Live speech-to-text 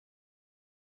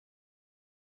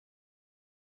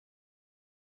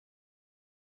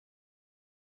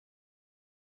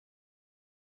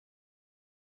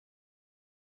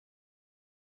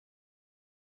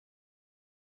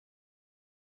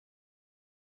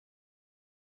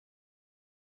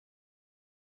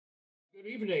Good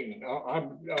evening.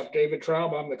 I'm David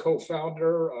Traub. I'm the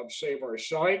co-founder of Save Our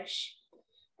Sites.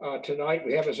 Tonight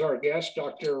we have as our guest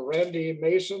Dr. Randy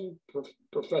Mason,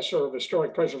 Professor of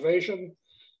Historic Preservation,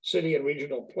 City and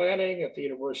Regional Planning at the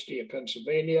University of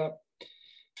Pennsylvania.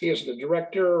 He is the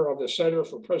director of the Center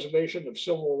for Preservation of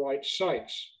Civil Rights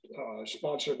Sites,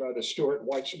 sponsored by the Stuart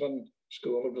Weitzman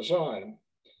School of Design.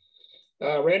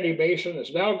 Randy Mason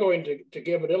is now going to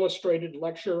give an illustrated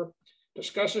lecture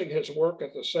discussing his work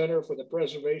at the Center for the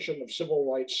Preservation of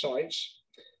Civil Rights Sites,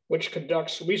 which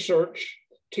conducts research,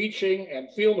 teaching, and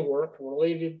fieldwork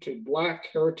related to Black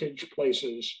heritage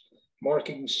places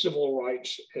marking civil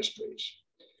rights histories.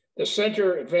 The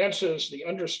center advances the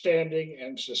understanding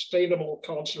and sustainable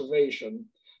conservation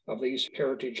of these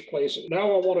heritage places. Now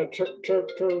I want to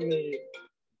turn the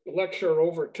lecture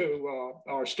over to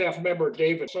our staff member,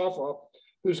 David Safa,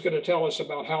 who's going to tell us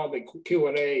about how the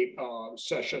Q&A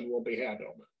session will be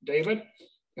handled. David?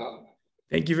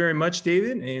 Thank you very much,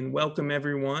 David, and welcome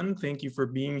everyone. Thank you for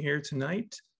being here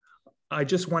tonight. I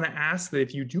just want to ask that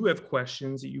if you do have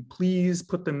questions, that you please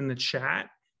put them in the chat,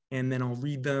 and then I'll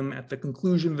read them at the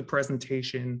conclusion of the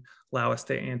presentation, allow us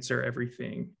to answer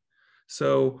everything.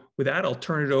 So with that, I'll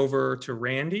turn it over to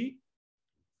Randy.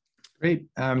 Great.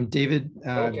 David,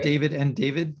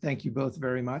 David, thank you both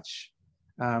very much.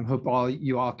 Hope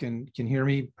you all can hear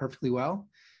me perfectly well.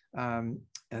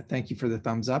 Thank you for the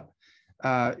thumbs up.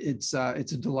 It's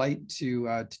a delight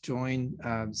to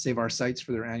join Save Our Sites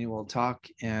for their annual talk,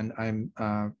 and I'm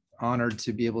honored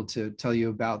to be able to tell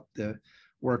you about the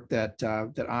work that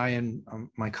I and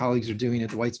my colleagues are doing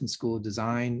at the Weitzman School of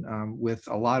Design with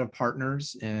a lot of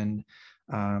partners and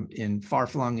in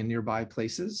far-flung and nearby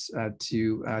places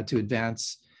to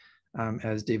advance.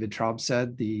 As David Traub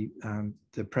said, the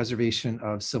preservation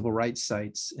of civil rights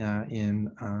sites in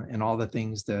all the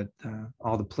things that,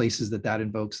 all the places that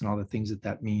invokes and all the things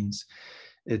that means.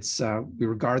 We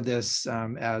regard this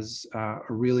as a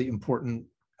really important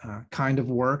kind of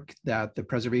work that the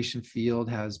preservation field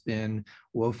has been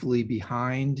woefully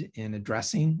behind in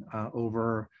addressing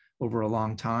over a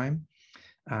long time.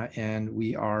 And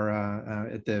we are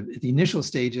at the initial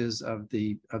stages of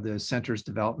the center's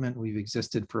development. We've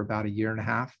existed for about 1.5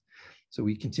 years. So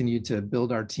we continue to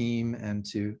build our team and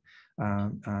to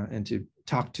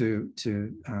talk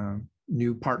to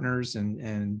new partners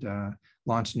and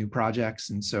launch new projects.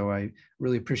 And so I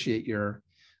really appreciate your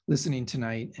listening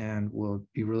tonight, and we'll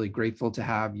be really grateful to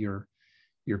have your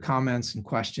comments and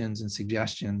questions and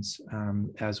suggestions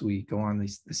as we go on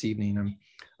this evening.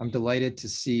 I'm delighted to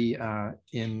see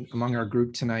among our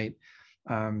group tonight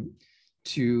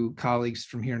 2 colleagues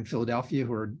from here in Philadelphia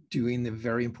who are doing the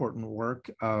very important work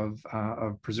of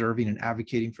preserving and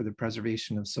advocating for the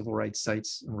preservation of civil rights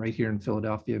sites right here in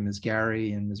Philadelphia, Ms.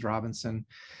 Gary and Ms. Robinson.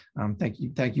 Thank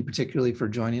you particularly for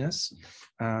joining us.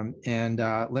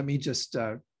 Let me just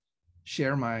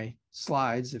share my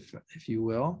slides, if you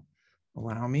will.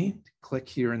 Allow me to click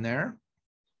here and there.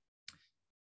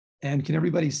 And can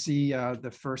everybody see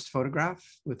the first photograph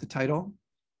with the title?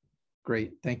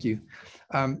 Great, thank you.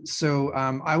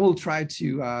 I will try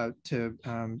to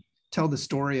tell the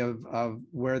story of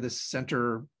where the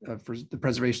Center for the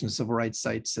Preservation of Civil Rights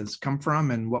Sites has come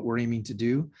from and what we're aiming to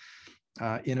do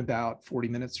in about 40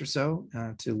 minutes or so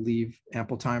to leave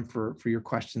ample time for your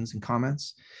questions and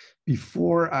comments.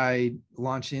 Before I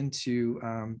launch into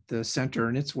the center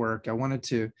and its work, I wanted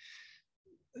to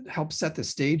help set the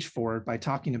stage for it by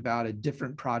talking about a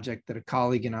different project that a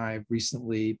colleague and I have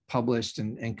recently published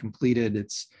and completed.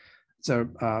 It's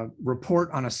a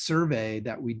report on a survey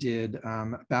that we did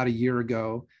about 1 year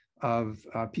ago of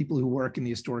people who work in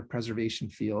the historic preservation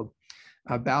field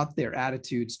about their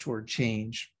attitudes toward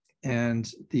change.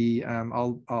 And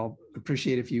I'll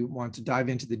appreciate if you want to dive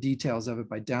into the details of it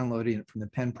by downloading it from the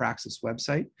Penn Praxis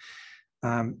website.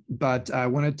 But I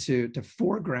wanted to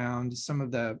foreground some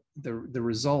of the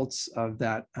results of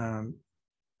that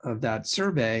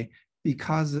survey,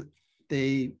 because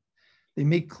they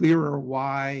make clearer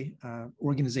why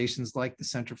organizations like the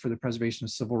Center for the Preservation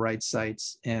of Civil Rights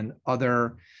Sites and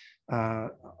other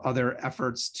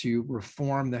efforts to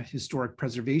reform the historic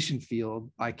preservation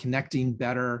field by connecting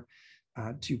better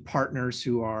to partners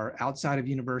who are outside of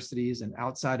universities and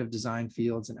outside of design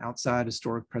fields and outside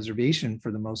historic preservation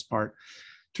for the most part,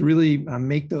 to really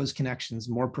make those connections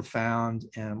more profound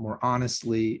and more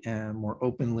honestly and more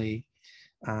openly,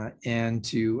 and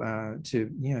to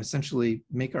essentially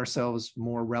make ourselves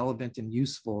more relevant and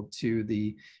useful to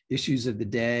the issues of the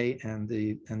day and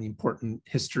the important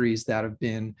histories that have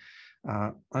been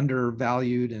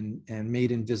undervalued and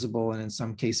made invisible, and in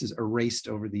some cases erased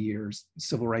over the years.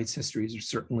 Civil rights histories are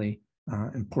certainly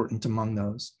important among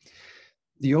those.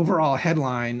 The overall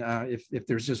headline, if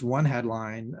there's just one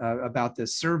headline about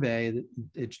this survey,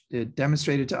 it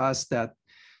demonstrated to us that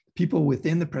people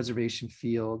within the preservation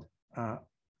field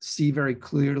see very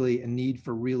clearly a need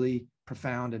for really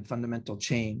profound and fundamental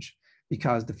change,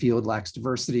 because the field lacks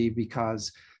diversity,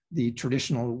 because the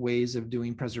traditional ways of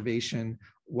doing preservation,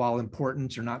 while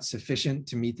important, are not sufficient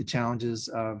to meet the challenges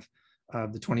of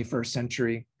the 21st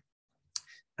century.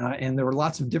 And there were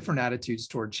lots of different attitudes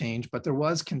toward change, but there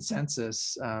was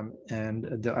consensus,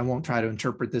 and I won't try to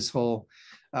interpret this whole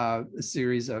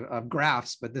series of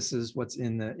graphs, but this is what's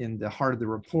in the heart of the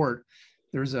report.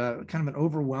 There's a kind of an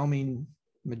overwhelming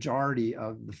majority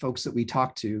of the folks that we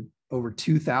talked to, over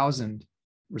 2,000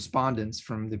 respondents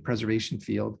from the preservation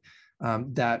field,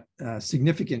 that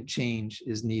significant change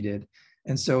is needed.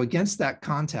 And so against that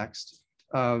context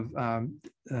of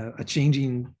a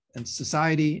changing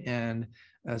society and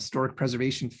a historic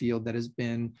preservation field that has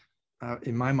been,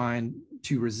 in my mind,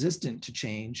 too resistant to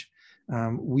change,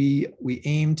 we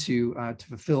aim to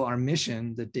fulfill our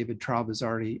mission that David Traub has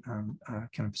already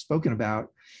kind of spoken about.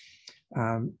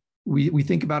 We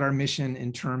think about our mission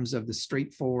in terms of the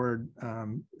straightforward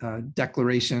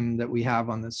declaration that we have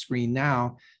on the screen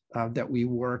now, that we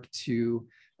work to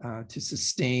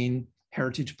sustain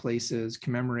heritage places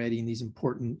commemorating these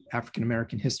important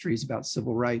African-American histories about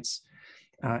civil rights,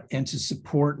 and to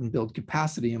support and build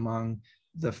capacity among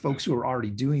the folks who are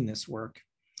already doing this work.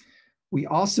 We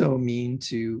also mean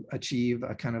to achieve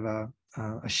a kind of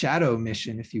a shadow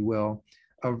mission, if you will,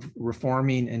 of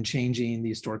reforming and changing the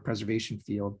historic preservation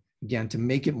field, again, to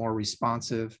make it more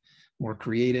responsive, more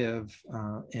creative,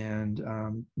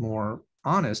 and more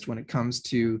honest when it comes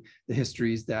to the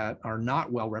histories that are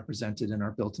not well represented in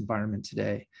our built environment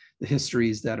today, the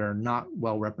histories that are not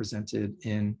well represented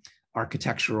in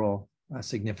architectural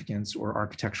significance or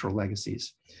architectural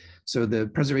legacies. So the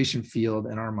preservation field,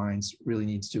 in our minds, really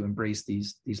needs to embrace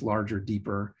these larger,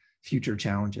 deeper future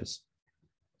challenges.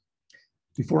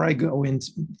 Before I go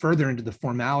further into the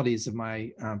formalities of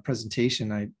my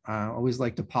presentation, I always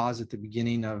like to pause at the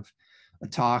beginning of a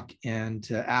talk and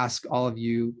to ask all of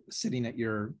you sitting at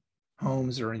your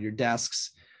homes or in your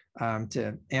desks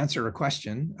to answer a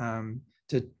question,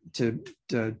 to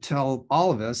tell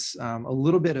all of us a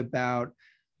little bit about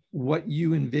what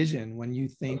you envision when you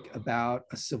think about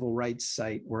a civil rights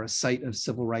site or a site of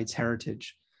civil rights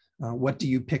heritage. What do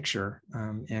you picture?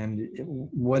 And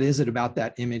what is it about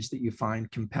that image that you find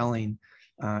compelling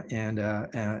and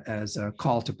as a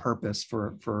call to purpose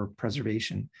for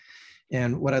preservation?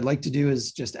 And what I'd like to do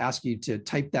is just ask you to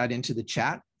type that into the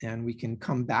chat, and we can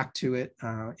come back to it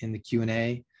in the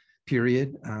Q&A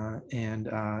period, and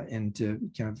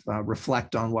to kind of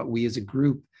reflect on what we as a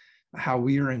group, how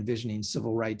we are envisioning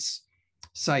civil rights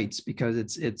sites,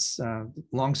 because it's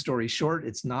long story short,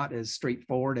 it's not as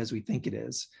straightforward as we think it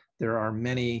is. There are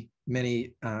many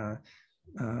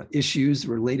issues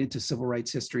related to civil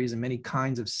rights histories and many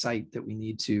kinds of site that we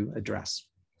need to address.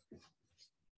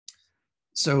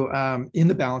 So in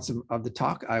the balance of the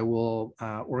talk, I will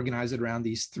organize it around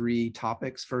these three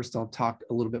topics. First, I'll talk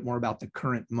a little bit more about the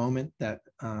current moment that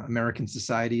American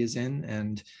society is in,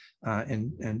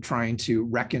 and trying to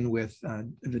reckon with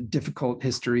the difficult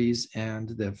histories and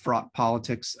the fraught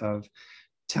politics of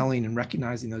telling and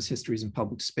recognizing those histories in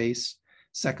public space.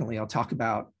 Secondly, I'll talk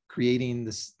about creating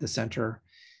the center.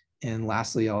 And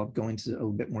lastly, I'll go into a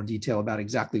little bit more detail about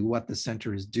exactly what the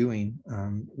center is doing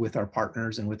with our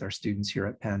partners and with our students here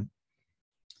at Penn.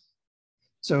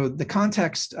 So the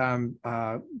context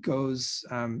goes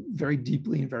very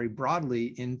deeply and very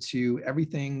broadly into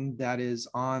everything that is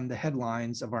on the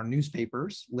headlines of our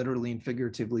newspapers, literally and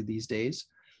figuratively these days.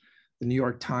 The New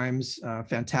York Times,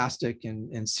 fantastic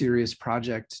and serious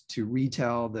project to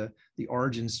retell the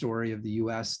origin story of the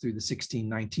US through the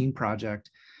 1619 Project,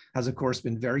 has of course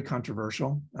been very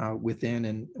controversial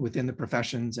within the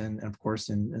professions, and of course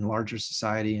in larger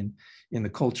society and in the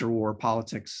culture war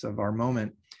politics of our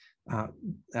moment.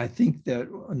 I think that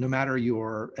no matter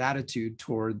your attitude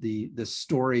toward the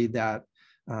story that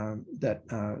the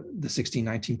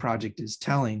 1619 Project is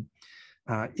telling,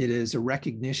 it is a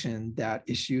recognition that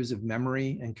issues of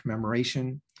memory and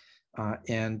commemoration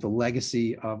and the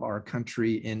legacy of our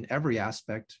country in every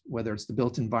aspect, whether it's the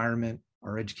built environment,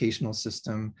 our educational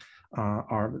system,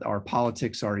 our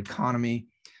politics, our economy,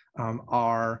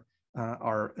 are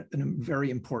a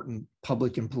very important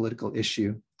public and political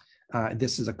issue.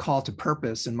 This is a call to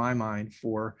purpose, in my mind,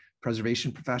 for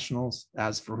preservation professionals,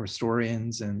 as for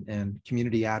historians and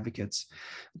community advocates,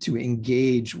 to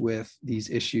engage with these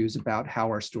issues about how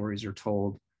our stories are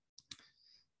told.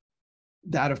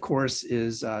 That, of course,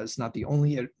 is not the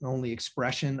only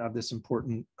expression of this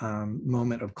important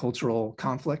moment of cultural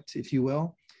conflict, if you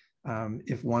will.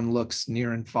 If one looks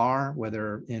near and far,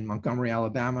 whether in Montgomery,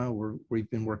 Alabama, where we've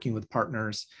been working with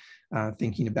partners,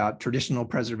 thinking about traditional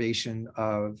preservation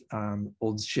of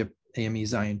Old Ship AME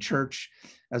Zion Church,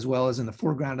 as well as in the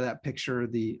foreground of that picture,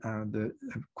 the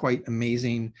quite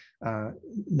amazing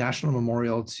National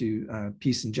Memorial to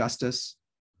Peace and Justice,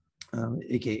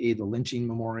 AKA the lynching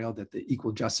memorial that the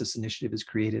Equal Justice Initiative has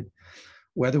created.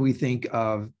 Whether we think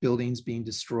of buildings being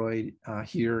destroyed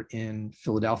here in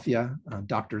Philadelphia,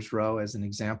 Doctors Row as an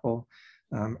example,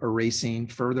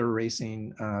 further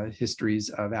erasing histories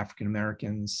of African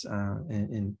Americans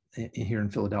here in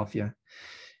Philadelphia,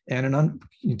 and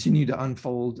continue to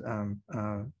unfold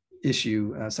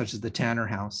issue such as the Tanner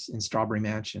House in Strawberry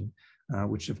Mansion,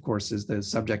 which of course is the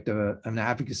subject of an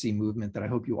advocacy movement that I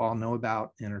hope you all know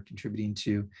about and are contributing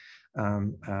to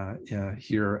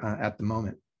here at the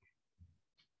moment.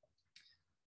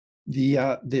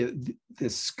 The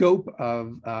scope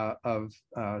of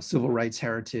civil rights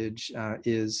heritage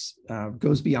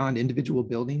goes beyond individual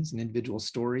buildings and individual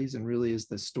stories, and really is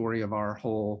the story of our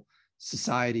whole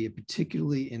society,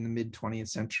 particularly in the mid 20th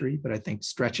century, but I think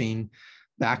stretching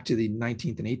back to the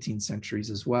 19th and 18th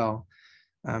centuries as well.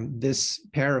 This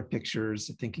pair of pictures,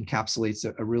 I think, encapsulates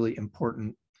a really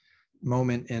important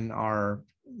moment in our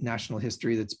national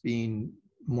history that's being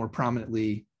more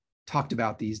prominently talked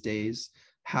about these days.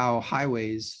 How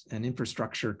highways and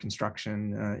infrastructure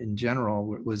construction in general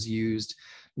was used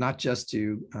not just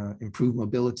to improve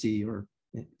mobility or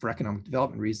for economic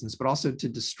development reasons, but also to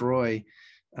destroy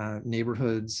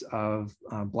neighborhoods of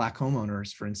Black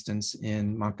homeowners, for instance,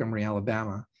 in Montgomery,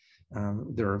 Alabama.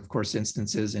 There are, of course,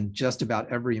 instances in just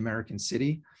about every American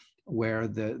city where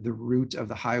the route of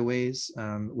the highways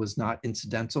was not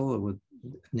incidental.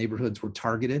 Neighborhoods were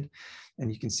targeted.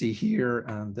 And you can see here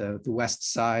the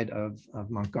west side of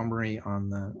Montgomery on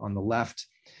the left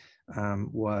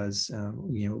was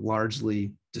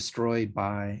largely destroyed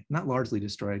by, not largely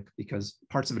destroyed because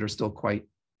parts of it are still quite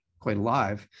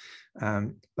alive,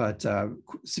 but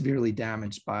severely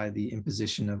damaged by the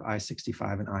imposition of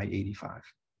I-65 and I-85.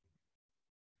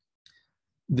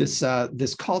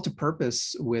 This call to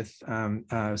purpose with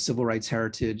civil rights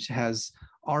heritage has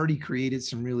already created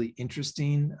some really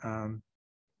interesting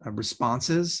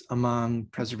responses among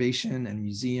preservation and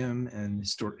museum and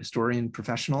historian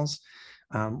professionals.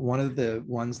 One of the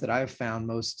ones that I've found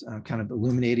most kind of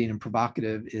illuminating and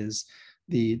provocative is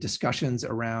the discussions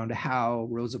around how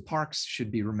Rosa Parks should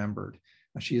be remembered.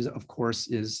 She is, of course,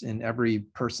 is in every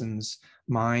person's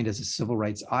mind as a civil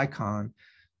rights icon,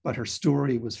 but her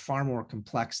story was far more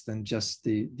complex than just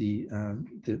the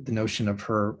notion of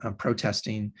her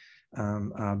protesting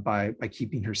by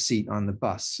keeping her seat on the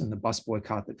bus and the bus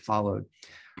boycott that followed.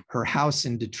 Her house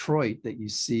in Detroit that you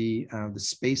see the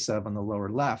space of on the lower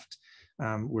left,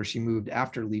 where she moved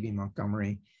after leaving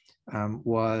Montgomery,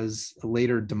 was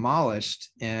later demolished.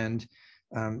 And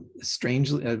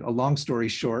strangely, a long story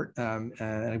short,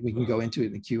 and we can go into it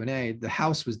in the Q&A, the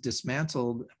house was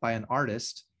dismantled by an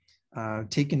artist,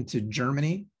 taken to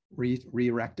Germany,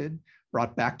 re-erected,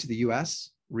 brought back to the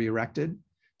US, re-erected,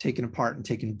 taken apart and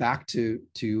taken back to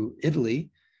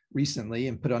Italy recently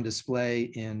and put on display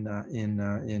in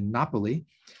Napoli.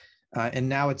 And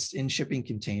now it's in shipping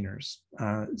containers.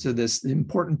 So this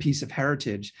important piece of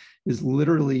heritage has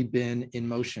literally been in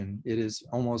motion. It is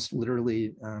almost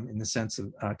literally in the sense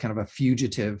of kind of a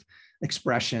fugitive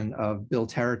expression of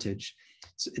built heritage.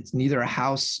 It's neither a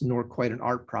house nor quite an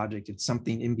art project. It's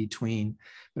something in between,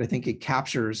 but I think it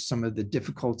captures some of the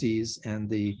difficulties and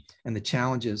the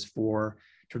challenges for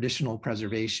traditional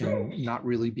preservation, not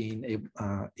really being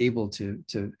able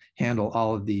to handle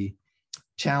all of the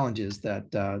challenges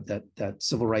that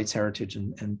civil rights heritage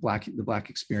and the Black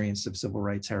experience of civil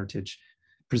rights heritage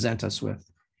present us with.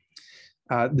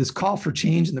 This call for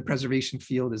change in the preservation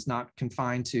field is not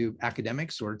confined to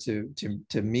academics or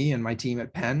to me and my team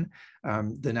at Penn.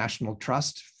 The National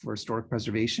Trust for Historic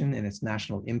Preservation and its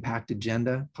National Impact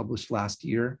Agenda, published last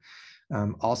year,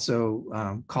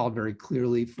 also called very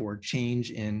clearly for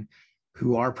change in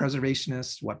who are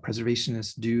preservationists, what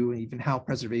preservationists do, and even how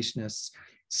preservationists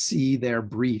see their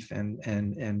brief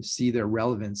and see their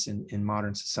relevance in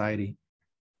modern society.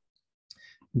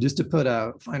 Just to put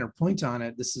a finer point on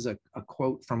it, this is a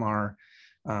quote from our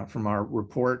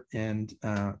report, and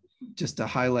just to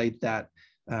highlight that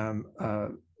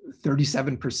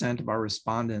 37% of our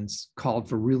respondents called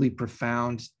for really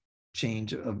profound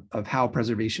change of how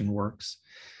preservation works,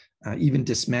 even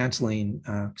dismantling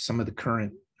some of the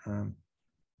current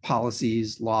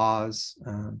policies, laws,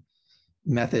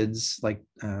 methods like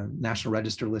National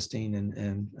Register listing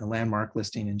and a landmark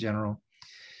listing in general.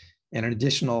 And an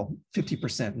additional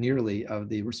 50% nearly of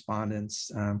the respondents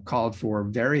called for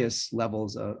various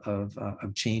levels of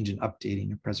change and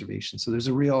updating of preservation. So there's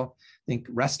a real, I think,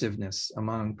 restiveness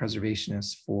among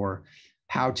preservationists for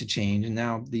how to change. And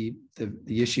now the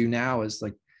issue now is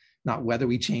like not whether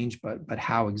we change, but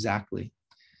how exactly.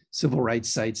 Civil rights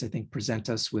sites, I think, present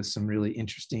us with some really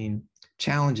interesting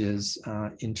challenges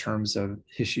in terms of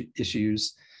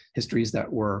histories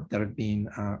that have been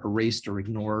erased or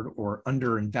ignored or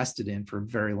underinvested in for a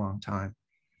very long time.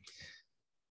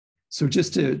 So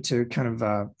just to kind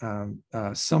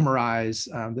of summarize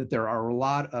that there are a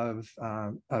lot of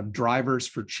drivers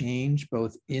for change,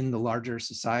 both in the larger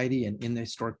society and in the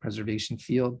historic preservation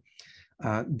field,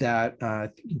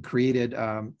 that created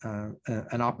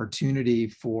an opportunity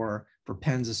for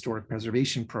Penn's Historic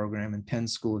Preservation Program and Penn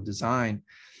School of Design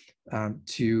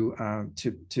to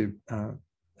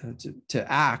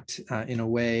act in a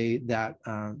way that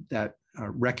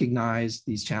recognized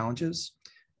these challenges,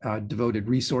 devoted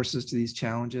resources to these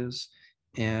challenges,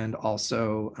 and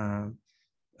also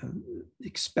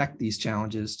expect these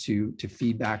challenges to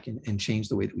feed back and change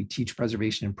the way that we teach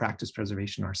preservation and practice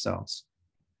preservation ourselves.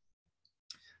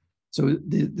 So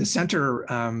the center,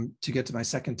 to get to my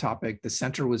second topic, the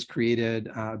center was created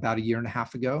about 1.5 years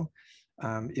ago.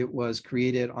 It was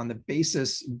created on the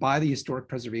basis by the Historic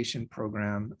Preservation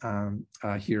Program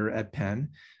here at Penn.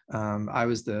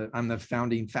 I'm the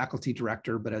founding faculty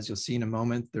director, but as you'll see in a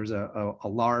moment, there's a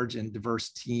large and diverse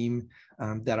team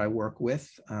that I work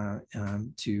with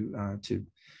to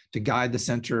guide the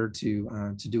center,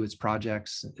 to do its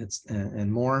projects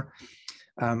and more.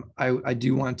 I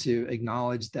do want to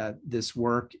acknowledge that this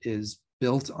work is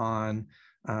built on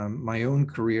my own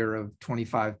career of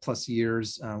 25 plus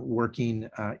years working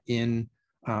in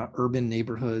urban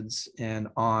neighborhoods and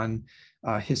on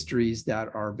histories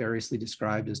that are variously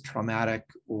described as traumatic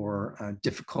or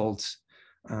difficult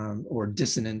or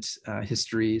dissonant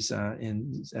histories,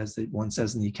 as one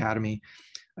says in the academy.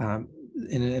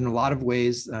 In a lot of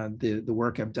ways, the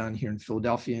work I've done here in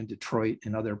Philadelphia and Detroit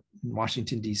and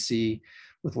Washington, D.C.,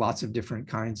 with lots of different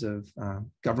kinds of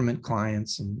government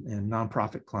clients and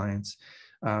nonprofit clients,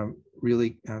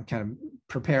 really kind of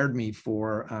prepared me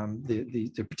for the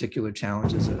particular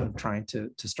challenges of trying to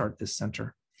start this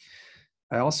center.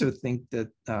 I also think that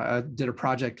I did a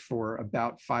project for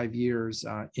about 5 years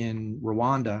in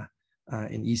Rwanda,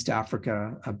 in East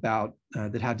Africa, that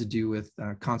had to do with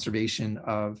conservation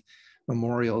of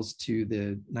memorials to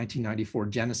the 1994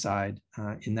 genocide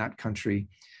in that country,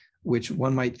 which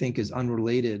one might think is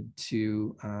unrelated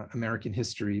to American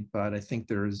history, but I think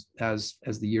there's, as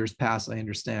the years pass, I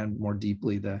understand more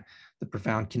deeply the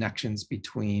profound connections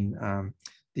between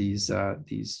these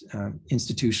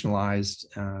institutionalized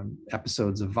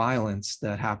episodes of violence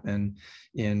that happen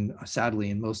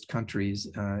sadly in most countries,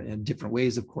 in different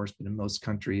ways, of course, but in most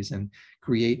countries, and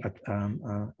create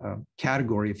a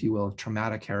category, if you will, of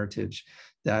traumatic heritage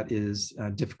that is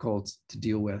difficult to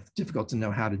deal with, difficult to know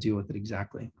how to deal with it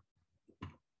exactly.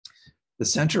 The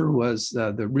center was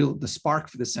the spark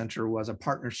for the center was a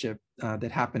partnership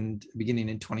that happened beginning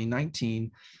in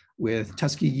 2019 with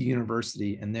Tuskegee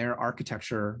University and their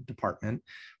architecture department,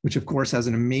 which of course has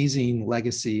an amazing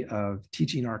legacy of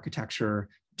teaching architecture,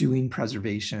 doing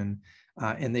preservation,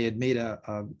 and they had made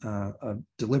a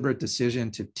deliberate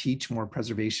decision to teach more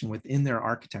preservation within their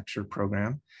architecture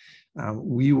program.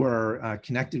 We were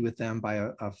connected with them by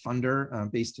a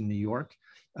funder based in New York,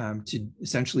 to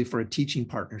essentially for a teaching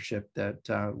partnership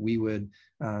that we would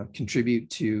contribute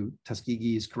to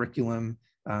Tuskegee's curriculum.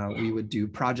 We would do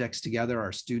projects together.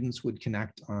 Our students would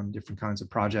connect on different kinds of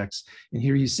projects. And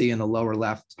here you see in the lower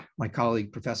left, my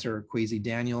colleague, Professor Kwesi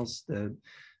Daniels, the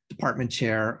department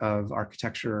chair of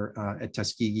architecture at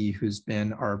Tuskegee, who's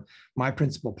been my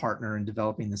principal partner in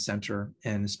developing the center,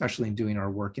 and especially in doing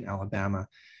our work in Alabama,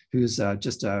 who's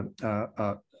just a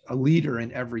leader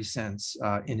in every sense,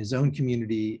 in his own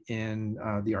community, in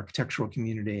the architectural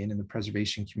community, and in the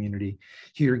preservation community.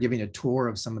 Here giving a tour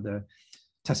of some of the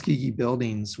Tuskegee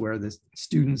buildings where the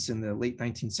students in the late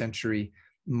 19th century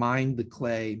mined the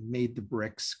clay, made the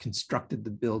bricks, constructed the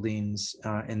buildings,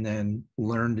 and then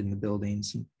learned in the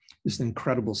buildings. And just an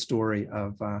incredible story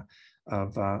of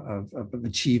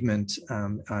achievement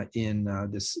in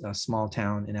this small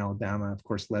town in Alabama, of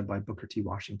course, led by Booker T.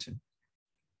 Washington.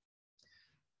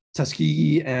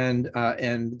 Tuskegee and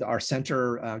our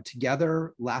center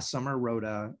together last summer wrote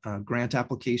a grant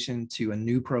application to a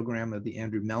new program of the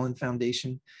Andrew Mellon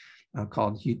Foundation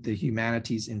called the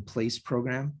Humanities in Place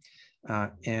program.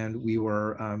 And we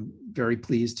were very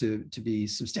pleased to be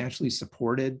substantially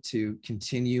supported to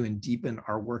continue and deepen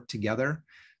our work together.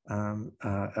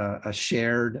 A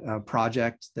shared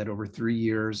project that over 3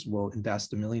 years will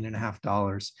invest $1.5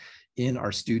 million in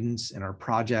our students and our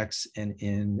projects and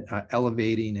in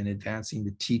elevating and advancing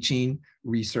the teaching,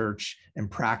 research,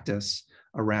 and practice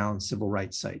around civil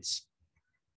rights sites.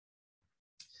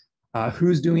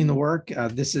 Who's doing the work?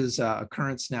 This is a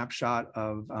current snapshot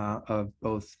of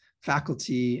both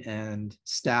faculty and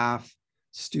staff,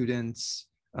 students,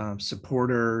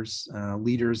 supporters,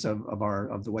 leaders of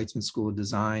the Weitzman School of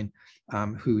Design,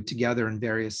 who together in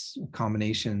various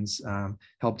combinations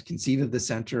helped conceive of the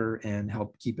center and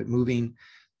helped keep it moving.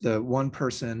 The one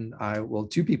person,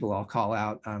 two people I'll call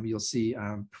out, you'll see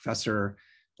Professor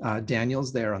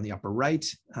Daniels there on the upper right,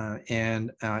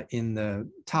 and in the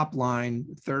top line,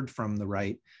 third from the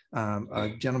right, a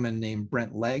gentleman named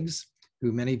Brent Leggs,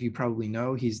 who many of you probably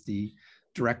know. He's the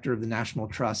director of the National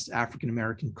Trust African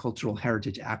American Cultural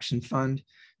Heritage Action Fund,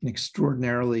 an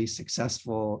extraordinarily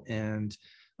successful and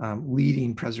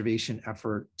leading preservation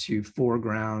effort to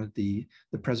foreground the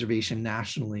preservation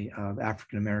nationally of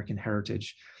African American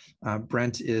heritage.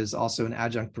 Brent is also an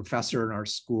adjunct professor in our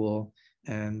school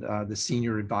and the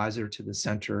senior advisor to the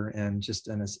center, and just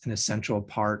an essential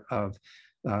part of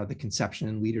the conception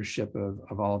and leadership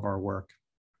of all of our work.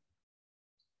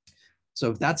 So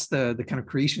if that's the kind of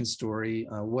creation story,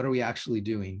 what are we actually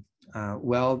doing?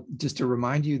 Well, just to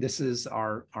remind you, this is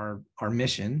our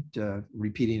mission,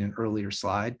 repeating an earlier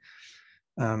slide,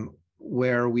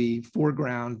 where we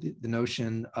foreground the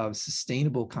notion of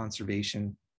sustainable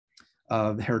conservation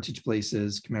of heritage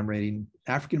places commemorating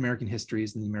African American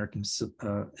histories and the American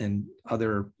and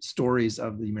other stories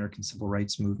of the American Civil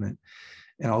Rights Movement.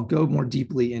 And I'll go more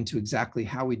deeply into exactly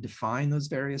how we define those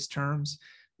various terms.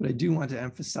 But I do want to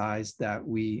emphasize that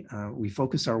we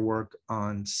focus our work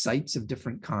on sites of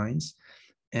different kinds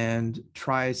and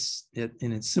try it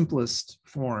in its simplest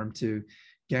form to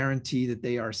guarantee that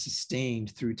they are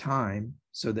sustained through time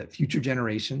so that future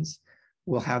generations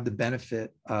will have the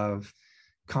benefit of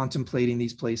contemplating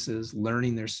these places,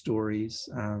 learning their stories,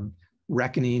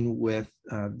 reckoning with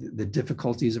the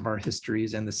difficulties of our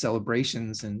histories and the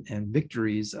celebrations and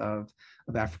victories of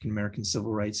African American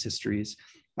civil rights histories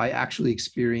by actually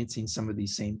experiencing some of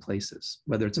these same places,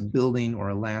 whether it's a building or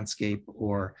a landscape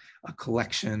or a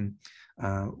collection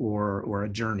or a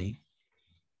journey.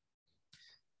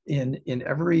 In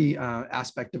every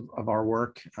aspect of our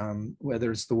work, whether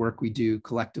it's the work we do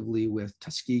collectively with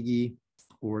Tuskegee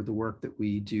or the work that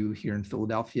we do here in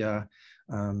Philadelphia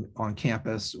on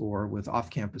campus or with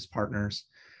off-campus partners,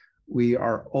 we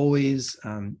are always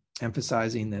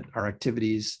emphasizing that our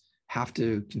activities have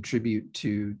to contribute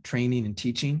to training and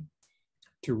teaching,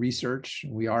 to research.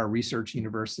 We are a research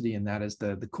university, and that is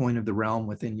the coin of the realm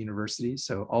within universities,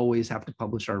 so always have to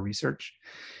publish our research.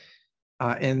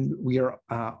 And we are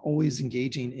always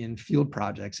engaging in field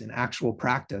projects and actual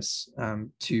practice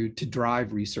to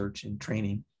drive research and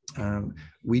training.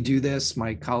 We do this,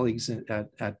 my colleagues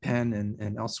at Penn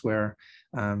and elsewhere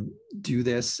do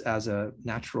this as a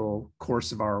natural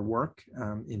course of our work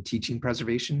in teaching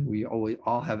preservation. We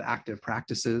all have active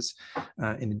practices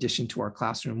in addition to our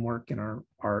classroom work and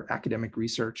our academic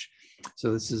research.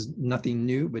 So this is nothing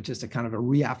new, but just a kind of a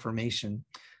reaffirmation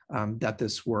that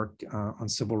this work on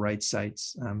civil rights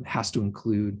sites has to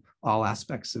include all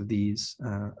aspects of these,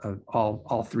 of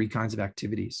all three kinds of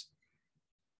activities.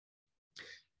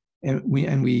 And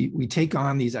we take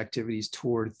on these activities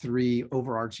toward three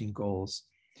overarching goals.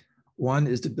 One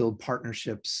is to build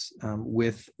partnerships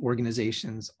with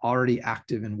organizations already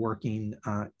active and working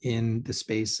in the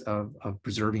space of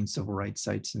preserving civil rights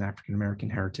sites and African American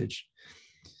heritage,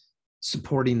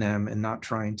 supporting them and not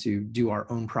trying to do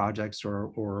our own projects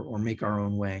or make our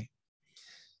own way.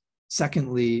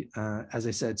 Secondly, as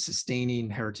I said, sustaining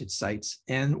heritage sites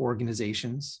and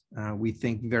organizations. We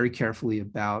think very carefully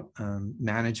about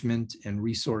management and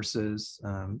resources,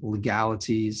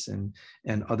 legalities,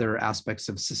 and other aspects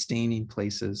of sustaining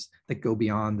places that go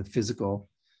beyond the physical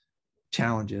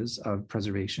challenges of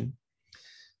preservation.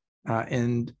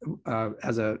 And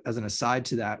as an aside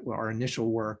to that, our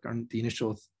initial work, the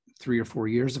initial 3 or 4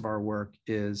 years of our work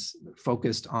is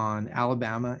focused on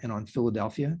Alabama and on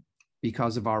Philadelphia,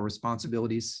 because of our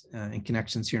responsibilities and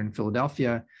connections here in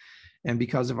Philadelphia, and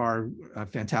because of our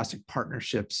fantastic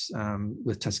partnerships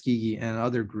with Tuskegee and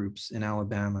other groups in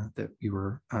Alabama that we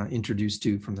were introduced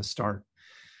to from the start.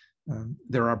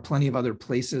 There are plenty of other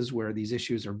places where these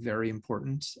issues are very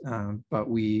important, but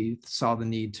we saw the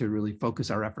need to really focus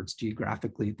our efforts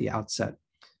geographically at the outset.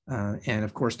 And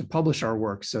of course, to publish our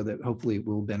work so that hopefully it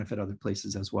will benefit other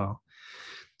places as well.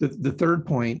 The third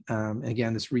point,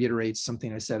 again, this reiterates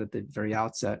something I said at the very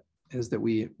outset, is that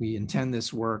we intend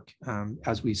this work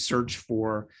as we search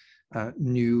for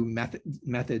new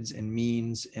methods and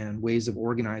means and ways of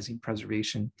organizing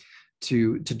preservation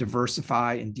to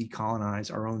diversify and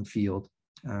decolonize our own field,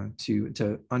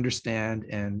 to understand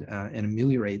and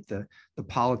ameliorate the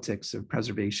politics of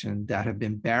preservation that have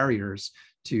been barriers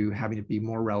to having it be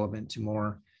more relevant to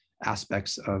more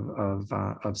aspects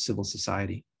of civil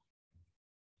society.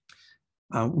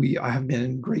 We have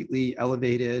been greatly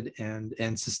elevated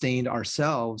and sustained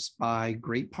ourselves by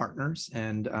great partners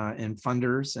and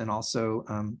funders, and also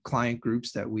client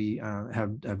groups that we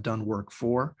have done work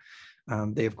for.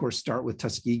 They, of course, start with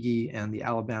Tuskegee and the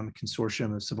Alabama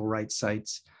Consortium of Civil Rights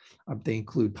Sites. They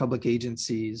include public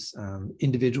agencies,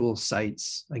 individual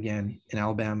sites, again, in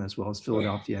Alabama as well as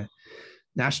Philadelphia.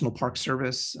 National Park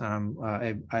Service.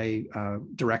 I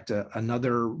direct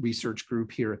another research group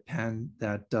here at Penn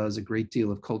that does a great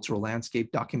deal of cultural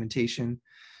landscape documentation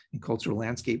and cultural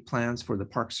landscape plans for the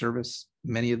Park Service.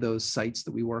 Many of those sites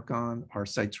that we work on are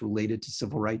sites related to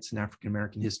civil rights and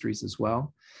African-American histories as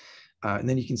well. And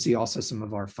then you can see also some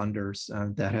of our funders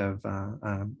that have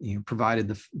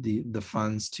provided the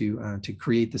funds to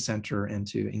create the center and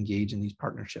to engage in these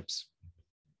partnerships.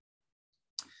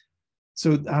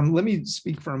 So let me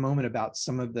speak for a moment about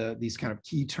some of these kind of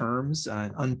key terms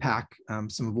and unpack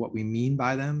some of what we mean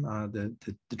by them,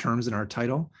 the terms in our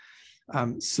title.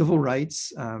 Civil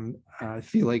rights, I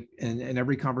feel like in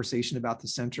every conversation about the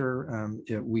center,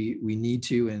 we need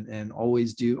to and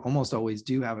almost always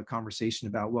do have a conversation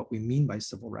about what we mean by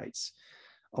civil rights.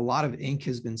 A lot of ink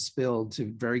has been spilled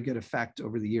to very good effect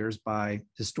over the years by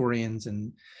historians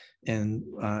and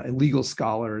legal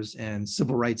scholars and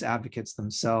civil rights advocates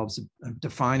themselves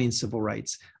defining civil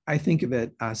rights. I think of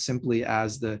it simply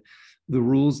as the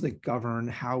rules that govern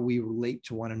how we relate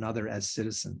to one another as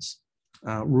citizens.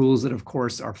 Rules that, of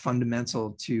course, are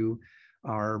fundamental to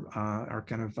our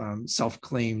kind of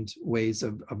self-claimed ways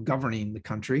of governing the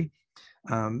country,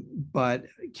 but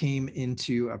came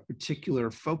into a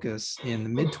particular focus in the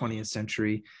mid-20th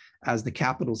century as the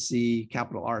capital C,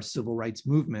 capital R civil rights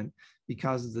movement,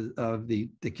 because of the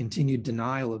continued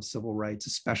denial of civil rights,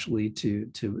 especially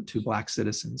to Black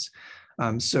citizens.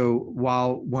 So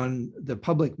while the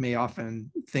public may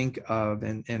often think of,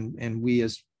 and we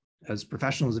as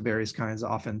professionals of various kinds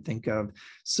often think of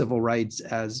civil rights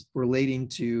as relating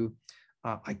to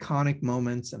iconic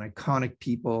moments and iconic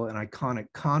people and iconic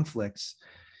conflicts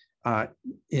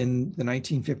in the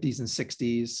 1950s and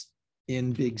 60s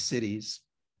in big cities,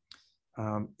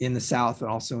 in the South and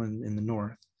also in the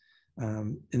North.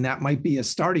 And that might be a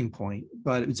starting point,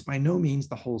 but it's by no means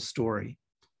the whole story.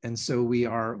 And so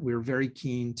we're very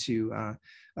keen to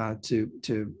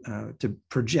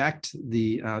project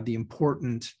the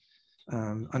important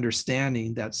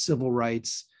understanding that civil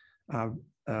rights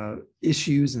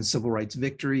issues and civil rights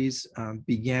victories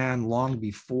began long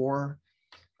before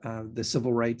the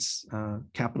civil rights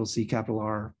capital C, capital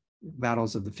R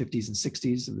battles of the 50s and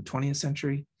 60s of the 20th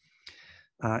century.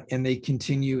 And they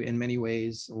continue in many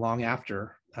ways long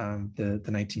after the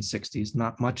 1960s.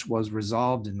 Not much was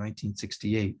resolved in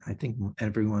 1968. I think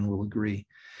everyone will agree.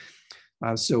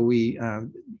 So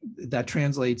that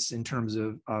translates in terms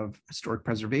of historic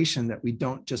preservation, that we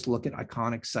don't just look at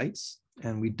iconic sites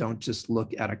and we don't just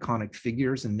look at iconic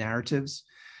figures and narratives.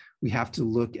 We have to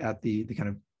look at the kind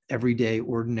of everyday,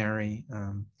 ordinary,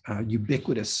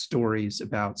 ubiquitous stories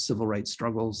about civil rights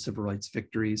struggles, civil rights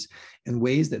victories, and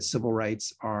ways that civil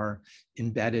rights are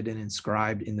embedded and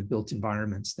inscribed in the built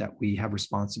environments that we have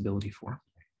responsibility for.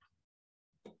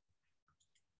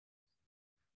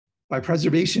 By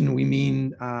preservation, we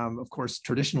mean, of course,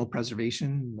 traditional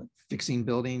preservation, like fixing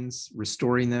buildings,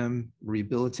 restoring them,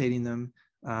 rehabilitating them.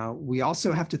 We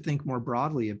also have to think more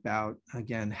broadly about,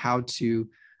 again, how to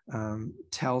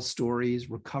tell stories,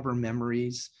 recover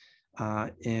memories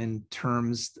in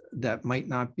terms that might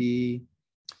not be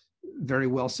very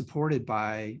well supported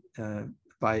by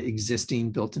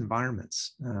existing built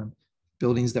environments.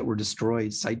 Buildings that were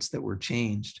destroyed, sites that were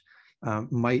changed,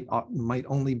 might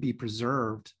only be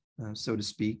preserved, so to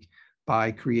speak,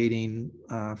 by creating,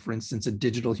 for instance, a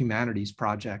digital humanities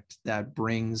project that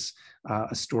brings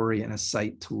a story and a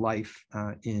site to life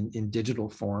in digital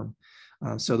form.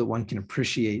 So that one can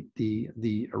appreciate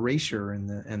the erasure and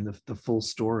the full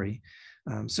story.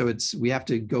 So we have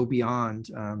to go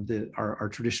beyond our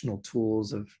traditional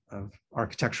tools of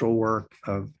architectural work,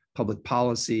 of public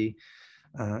policy,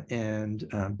 and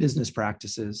business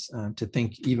practices to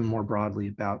think even more broadly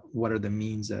about what are the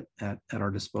means at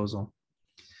our disposal.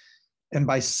 And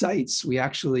by sites, we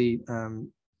actually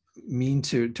mean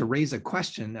to raise a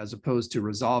question as opposed to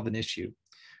resolve an issue.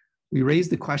 We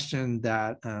raised the question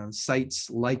that sites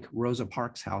like Rosa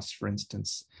Parks House, for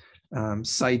instance,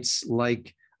 sites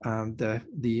like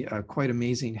the quite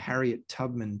amazing Harriet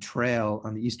Tubman Trail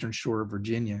on the eastern shore of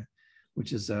Virginia,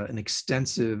 which is an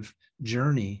extensive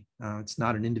journey. It's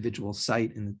not an individual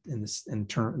site in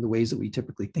the ways that we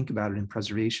typically think about it in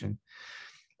preservation.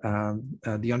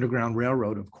 The Underground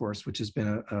Railroad, of course, which has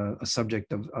been a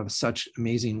subject of such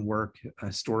amazing work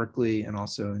historically and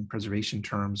also in preservation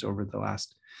terms over the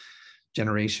last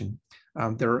generation.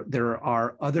 There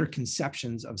are other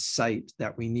conceptions of site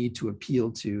that we need to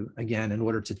appeal to, again, in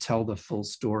order to tell the full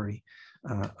story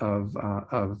of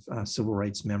civil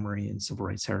rights memory and civil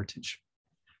rights heritage.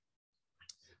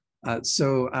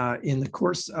 So in the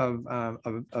course of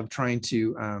trying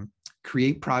to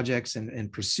create projects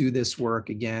and pursue this work,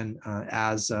 again,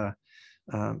 as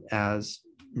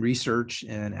research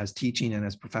and as teaching and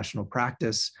as professional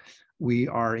practice, we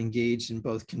are engaged in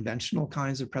both conventional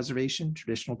kinds of preservation,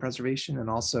 traditional preservation, and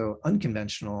also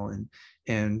unconventional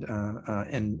and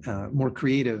more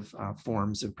creative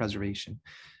forms of preservation.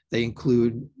 They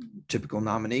include typical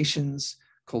nominations,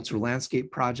 cultural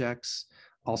landscape projects,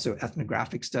 also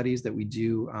ethnographic studies that we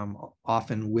do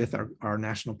often with our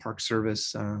National Park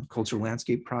Service cultural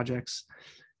landscape projects,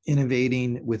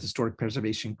 innovating with historic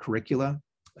preservation curricula,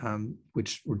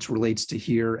 which relates to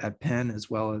here at Penn, as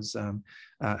well as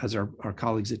our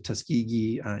colleagues at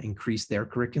Tuskegee increase their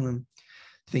curriculum,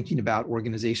 thinking about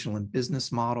organizational and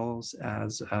business models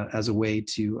as a way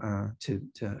to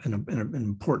an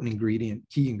important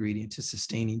key ingredient to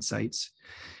sustaining sites.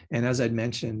 And as I'd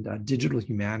mentioned, digital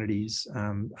humanities,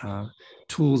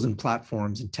 tools and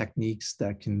platforms and techniques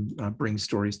that can bring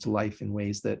stories to life in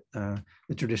ways that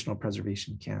the traditional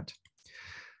preservation can't.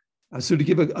 So to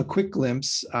give a quick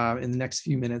glimpse in the next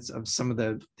few minutes of some of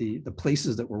the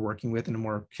places that we're working with in a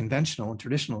more conventional and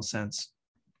traditional sense,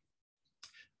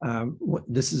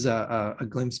 this is a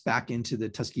glimpse back into the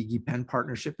Tuskegee-Penn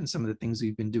partnership and some of the things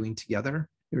we've been doing together.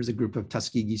 There's a group of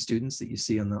Tuskegee students that you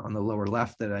see on the lower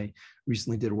left that I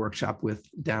recently did a workshop with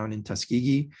down in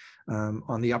Tuskegee.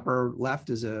 On the upper left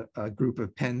is a group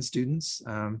of Penn students.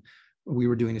 We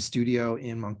were doing a studio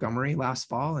in Montgomery last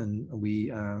fall, and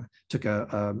we took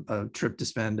a trip to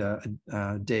spend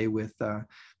a day with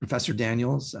Professor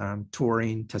Daniels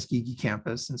touring Tuskegee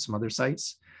campus and some other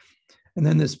sites. And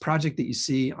then this project that you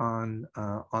see on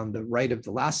the right of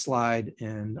the last slide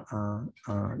and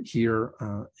here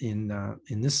in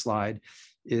this slide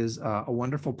is a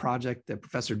wonderful project that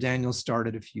Professor Daniels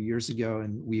started a few years ago,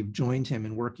 and we've joined him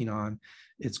in working on.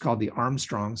 It's called the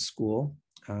Armstrong School.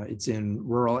 It's in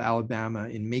rural Alabama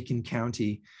in Macon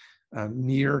County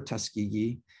near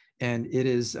Tuskegee. And it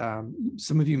is,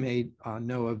 some of you may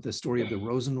know of the story of the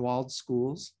Rosenwald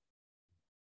schools.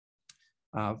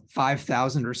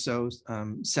 5,000 or so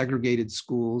segregated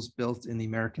schools built in the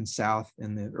American South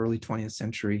in the early 20th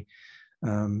century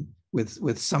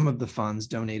with some of the funds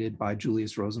donated by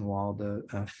Julius Rosenwald,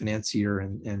 a financier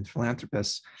and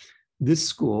philanthropist. This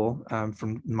school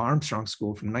from Armstrong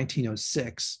School from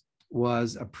 1906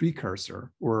 was a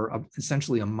precursor or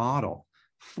essentially a model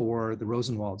for the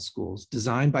Rosenwald schools,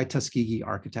 designed by Tuskegee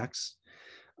architects,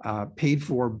 paid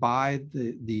for by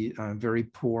the very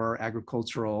poor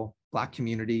agricultural Black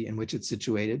community in which it's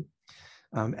situated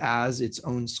as its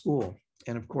own school.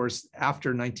 And of course,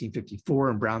 after 1954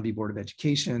 and Brown v. Board of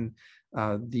Education,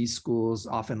 these schools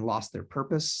often lost their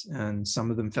purpose and some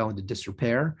of them fell into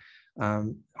disrepair.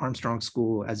 Armstrong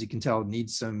School, as you can tell,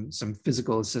 needs some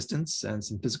physical assistance and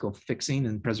some physical fixing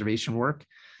and preservation work.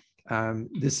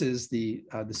 This is the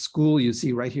school you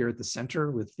see right here at the center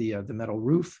with the metal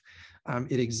roof.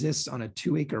 It exists on a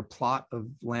 2-acre plot of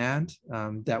land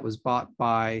that was bought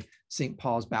by St.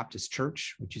 Paul's Baptist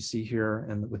Church, which you see here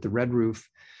and with the red roof.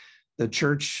 The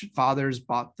church fathers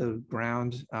bought the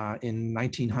ground in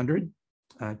 1900,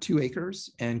 2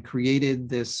 acres, and created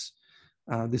this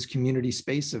community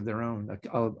space of their own,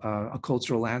 a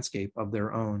cultural landscape of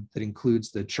their own that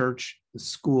includes the church, the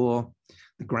school,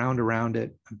 the ground around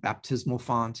it, a baptismal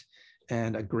font,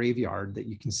 and a graveyard that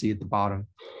you can see at the bottom.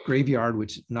 Graveyard,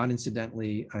 which not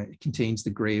incidentally contains the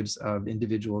graves of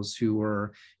individuals who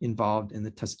were involved in the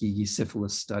Tuskegee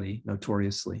syphilis study,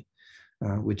 notoriously,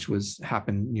 which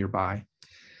happened nearby.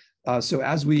 So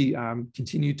as we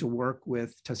continue to work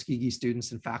with Tuskegee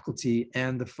students and faculty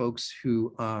and the folks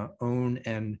who own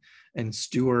and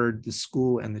steward the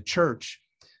school and the church,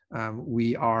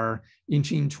 we are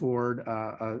inching toward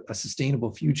a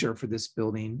sustainable future for this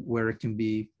building where it can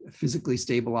be physically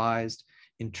stabilized,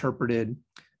 interpreted,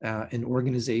 an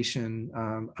organization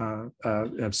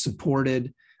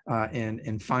supported,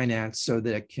 and finance so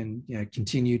that it can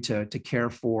continue to care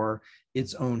for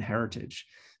its own heritage.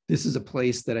 This is a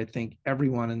place that I think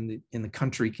everyone in the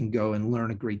country can go and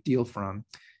learn a great deal from.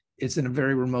 It's in a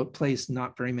very remote place.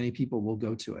 Not very many people will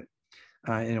go to it.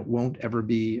 And it won't ever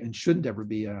be and shouldn't ever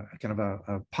be a kind of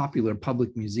a popular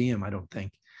public museum, I don't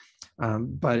think.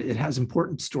 But it has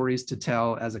important stories to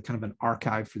tell as a kind of an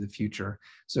archive for the future.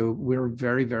 So we're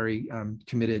very, very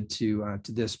committed to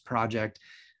this project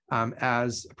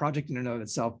as a project in and of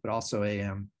itself, but also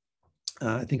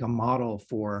I think a model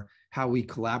for how we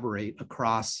collaborate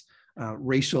across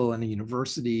racial and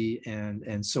university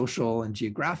and social and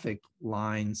geographic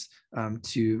lines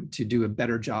to do a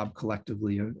better job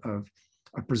collectively of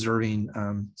preserving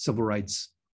civil rights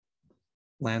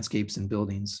landscapes and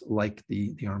buildings like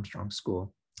the Armstrong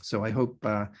School. So I hope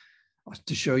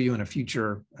to show you in a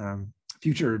future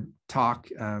talk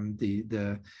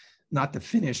not the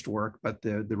finished work, but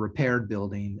the repaired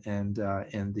building and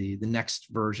the next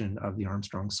version of the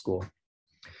Armstrong School.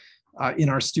 In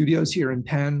our studios here in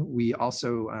Penn, we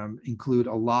also include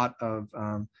a lot of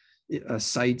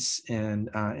sites and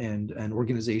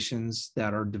organizations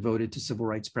that are devoted to civil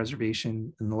rights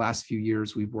preservation. In the last few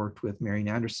years, we've worked with Marian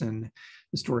Anderson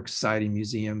Historic Society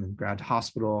Museum and Grad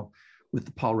Hospital, with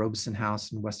the Paul Robeson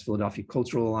House and West Philadelphia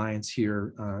Cultural Alliance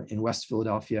here in West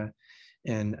Philadelphia,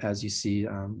 and as you see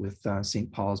with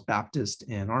St. Paul's Baptist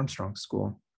and Armstrong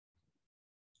School.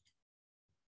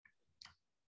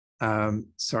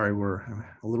 Sorry, we're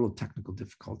a little technical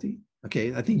difficulty.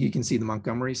 Okay, I think you can see the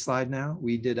Montgomery slide now.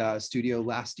 We did a studio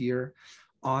last year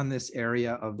on this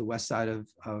area of the west side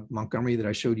of Montgomery that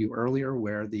I showed you earlier,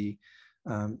 where the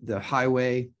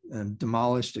highway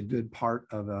demolished a good part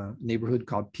of a neighborhood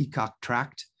called Peacock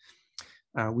Tract.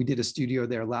 We did a studio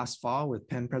there last fall with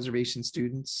Penn preservation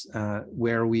students,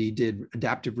 where we did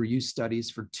adaptive reuse studies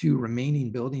for 2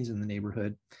 remaining buildings in the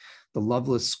neighborhood: the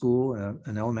Loveless School,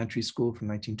 an elementary school from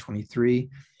 1923,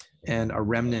 and a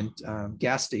remnant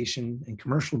gas station and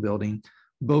commercial building,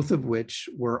 both of which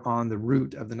were on the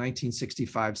route of the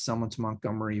 1965 Selma to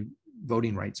Montgomery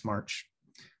Voting Rights March.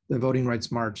 The Voting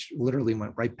Rights March literally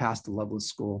went right past the Loveless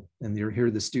School, and you're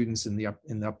here the students in the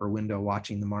upper window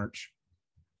watching the march,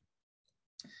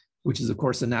 which is of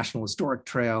course a National Historic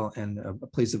Trail and a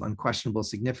place of unquestionable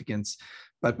significance.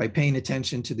 But by paying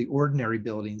attention to the ordinary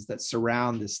buildings that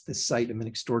surround this site of an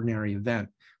extraordinary event,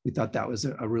 we thought that was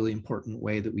a really important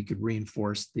way that we could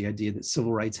reinforce the idea that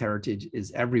civil rights heritage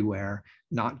is everywhere,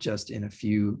 not just in a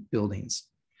few buildings.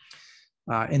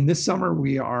 And this summer,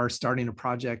 we are starting a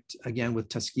project again with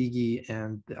Tuskegee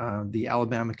and the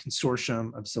Alabama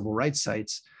Consortium of Civil Rights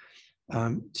Sites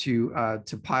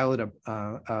to pilot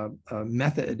a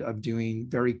method of doing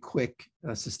very quick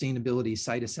sustainability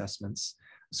site assessments,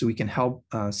 so we can help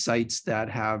sites that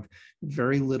have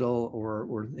very little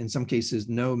or in some cases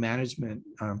no management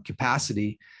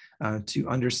capacity to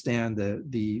understand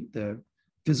the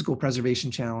physical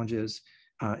preservation challenges,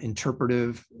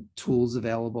 interpretive tools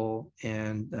available,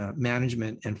 and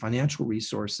management and financial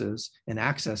resources and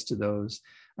access to those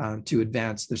to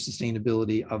advance the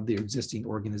sustainability of the existing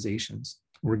organizations.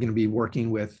 We're going to be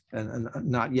working with a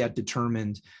not yet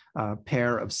determined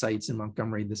pair of sites in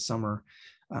Montgomery this summer,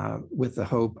 with the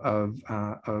hope of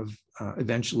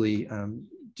eventually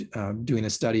doing a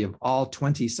study of all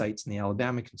 20 sites in the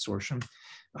Alabama Consortium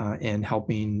and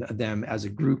helping them as a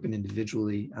group and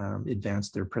individually advance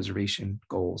their preservation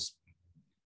goals.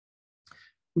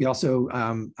 We also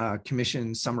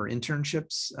commissioned summer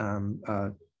internships,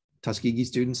 Tuskegee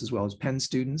students as well as Penn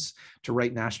students, to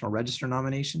write National Register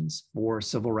nominations for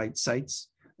civil rights sites,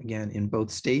 again, in both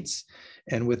states,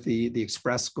 and with the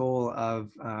express goal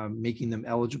of making them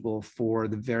eligible for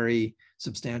the very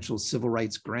substantial civil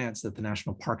rights grants that the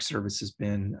National Park Service has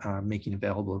been making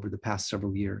available over the past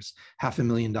several years.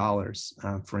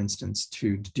 $500,000, for instance,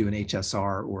 to do an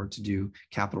HSR or to do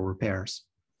capital repairs.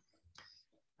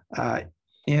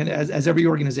 And as every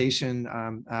organization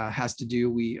has to do,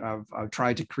 we have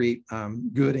tried to create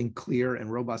good and clear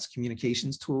and robust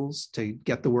communications tools to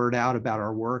get the word out about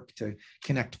our work, to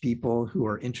connect people who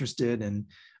are interested and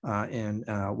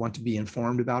want to be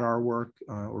informed about our work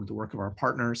or the work of our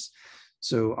partners.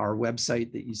 So our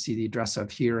website that you see the address of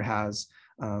here has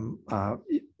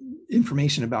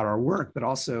information about our work, but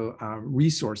also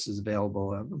resources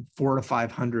available, 400 to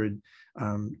 500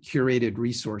 curated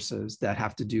resources that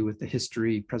have to do with the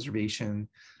history, preservation,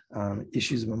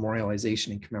 issues of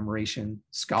memorialization and commemoration,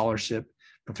 scholarship,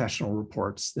 professional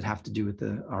reports that have to do with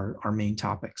our main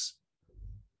topics.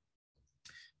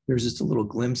 There's just a little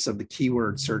glimpse of the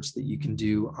keyword search that you can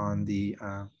do on the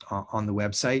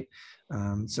website.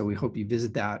 So we hope you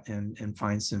visit that and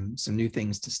find some new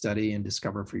things to study and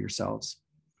discover for yourselves.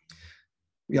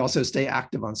 We also stay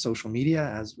active on social media,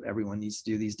 as everyone needs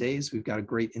to do these days. We've got a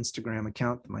great Instagram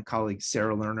account that my colleagues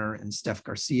Sarah Lerner and Steph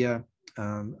Garcia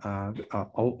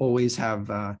always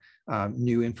have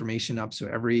new information up. So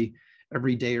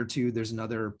every day or two, there's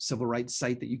another civil rights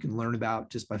site that you can learn about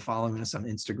just by following us on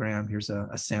Instagram. Here's a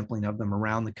sampling of them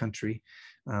around the country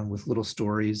with little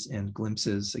stories and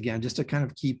glimpses. Again, just to kind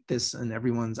of keep this in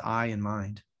everyone's eye and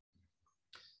mind.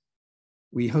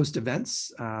 We host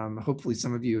events. Hopefully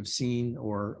some of you have seen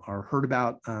or heard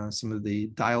about some of the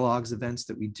dialogues events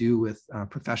that we do with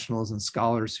professionals and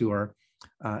scholars who are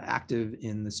active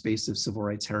in the space of civil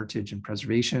rights heritage and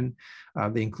preservation.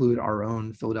 They include our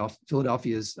own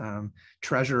Philadelphia's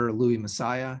treasurer, Louis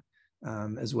Messiah,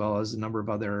 as well as a number of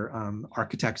other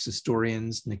architects,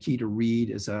 historians. Nikita Reed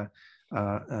is an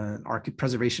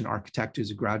preservation architect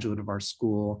who's a graduate of our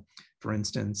school, for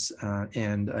instance,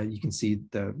 and you can see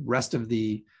the rest of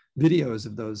the videos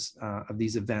of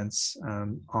these events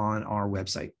on our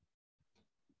website.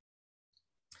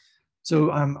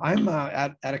 So I'm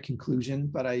at a conclusion,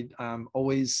 but I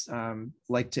always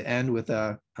like to end with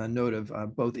a note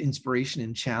of both inspiration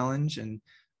and challenge. And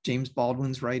James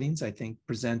Baldwin's writings, I think,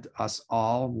 present us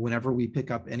all, whenever we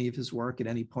pick up any of his work at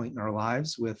any point in our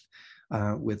lives, with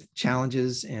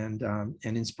challenges and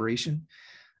inspiration.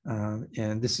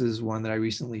 And this is one that I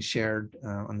recently shared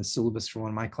on the syllabus for one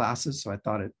of my classes, so I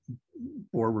thought it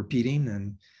bore repeating.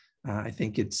 And I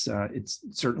think it's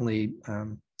certainly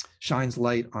shines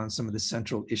light on some of the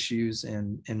central issues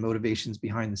and motivations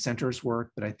behind the center's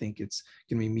work, but I think it's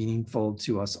going to be meaningful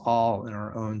to us all in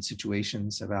our own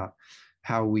situations about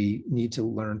how we need to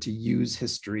learn to use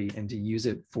history and to use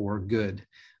it for good,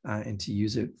 and to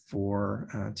use it for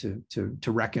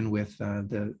to reckon with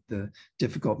the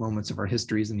difficult moments of our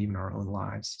histories and even our own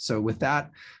lives. So with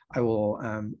that, I will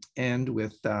end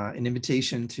with an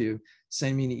invitation to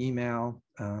send me an email,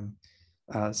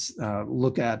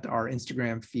 look at our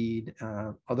Instagram feed.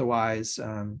 Otherwise,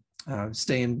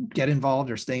 get involved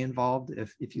or stay involved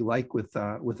if you like with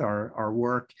our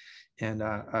work, and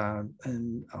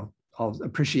I'll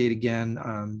appreciate again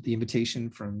the invitation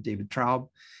from David Traub,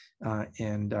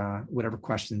 and whatever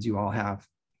questions you all have.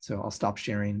 So I'll stop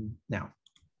sharing now.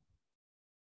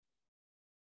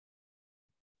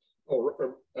 Oh,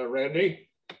 Randy,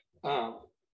 can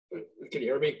you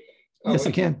hear me? Yes,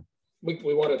 I can.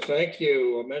 We want to thank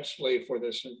you immensely for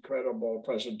this incredible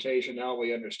presentation. Now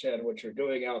we understand what you're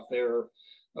doing out there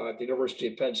at the University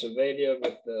of Pennsylvania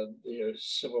with the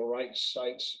Civil Rights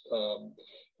Sites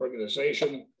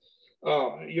organization.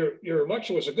 Your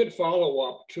lecture was a good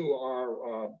follow-up to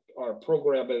our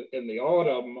program in the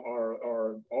autumn,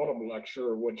 our autumn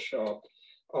lecture, which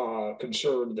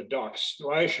concerned the Docks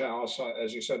Thrash House.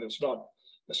 As you said, it's not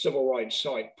a civil rights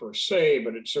site per se,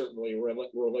 but it certainly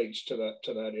relates to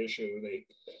that issue.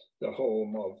 The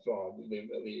home of the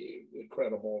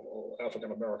incredible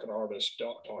African-American artist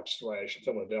Docks Thrash in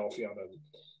Philadelphia, and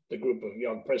the group of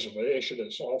young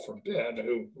preservationists, all from Penn,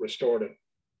 who restored it.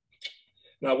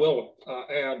 Now, I will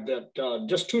add that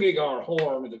just tooting our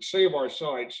horn, that Save Our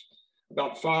Sites,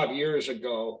 about 5 years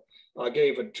ago,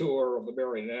 gave a tour of the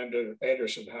Marian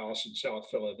Anderson House in South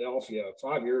Philadelphia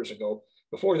 5 years ago,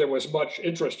 before there was much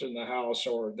interest in the house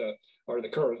or the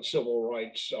current civil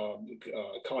rights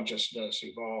consciousness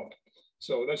evolved.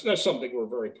 So that's something we're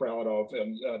very proud of.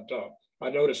 And I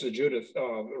noticed that Judith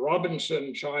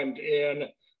Robinson chimed in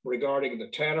regarding the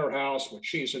Tanner House, which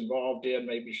she's involved in.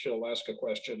 Maybe she'll ask a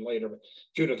question later. But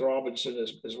Judith Robinson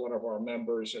is one of our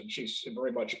members, and she's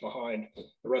very much behind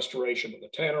the restoration of the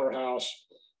Tanner House.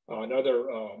 Another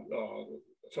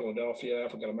Philadelphia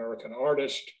African-American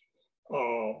artist.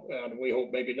 And we hope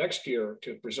maybe next year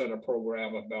to present a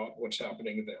program about what's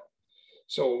happening there.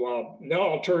 So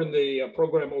now I'll turn the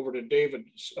program over to David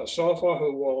Sofa,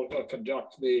 who will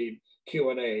conduct the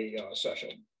Q&A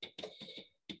session.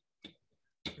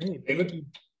 Great. David?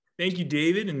 Thank you,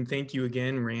 David, and thank you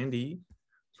again, Randy,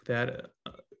 for that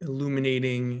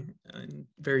illuminating and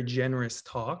very generous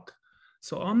talk.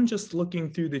 So I'm just looking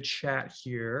through the chat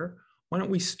here. Why don't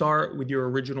we start with your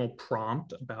original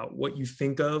prompt about what you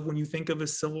think of when you think of a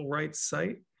civil rights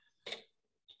site?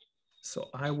 So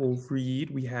I will read.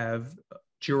 We have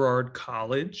Girard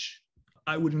College.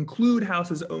 I would include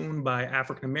houses owned by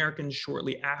African Americans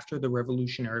shortly after the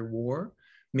Revolutionary War.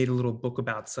 Made a little book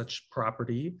about such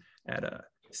property at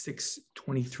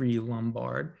 623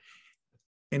 Lombard.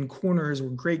 And corners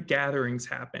where great gatherings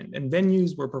happened, and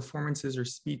venues where performances or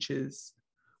speeches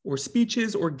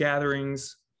or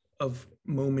gatherings of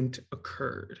moment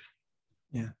occurred?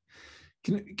 Yeah.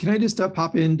 Can I just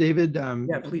pop in, David?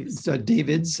 Yeah, please. So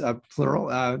David's plural.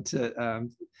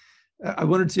 I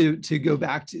wanted to go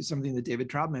back to something that David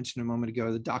Traub mentioned a moment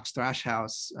ago, the Doc's Thrash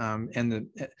House and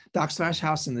the Doc's Thrash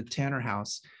House and the Tanner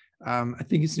House. I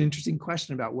think it's an interesting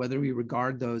question about whether we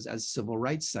regard those as civil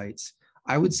rights sites.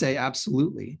 I would say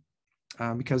absolutely,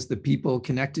 because the people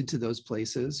connected to those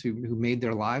places who made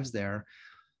their lives there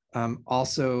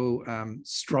also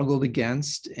struggled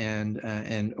against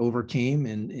and overcame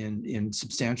in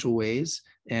substantial ways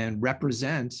and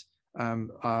represent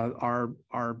our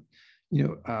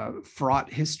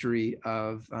fraught history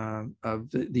of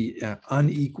the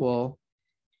unequal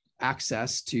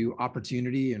access to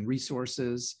opportunity and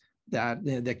resources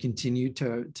that continue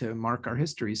to mark our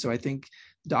history. So I think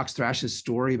Doc's Thrash's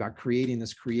story about creating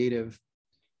this creative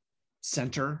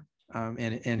center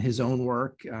and his own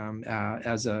work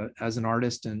as an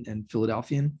artist and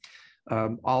Philadelphian,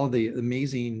 all of the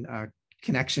amazing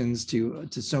connections to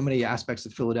so many aspects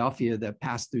of Philadelphia that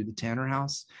passed through the Tanner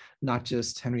House, not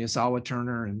just Henry Asawa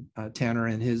Turner and Tanner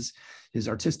and his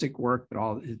artistic work, but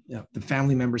all the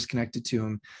family members connected to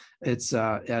him. It's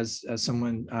as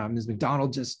someone, Ms.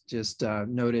 McDonald just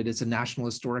noted, it's a National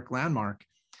Historic Landmark.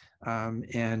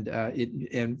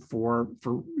 And for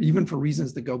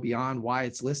reasons that go beyond why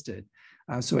it's listed.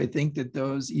 So I think that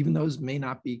even those may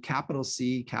not be capital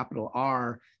C, capital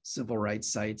R civil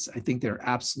rights sites, I think they're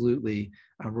absolutely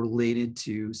related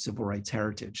to civil rights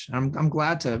heritage. I'm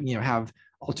glad to have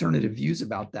alternative views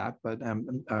about that, but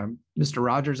Mr.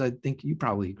 Rogers, I think you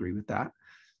probably agree with that.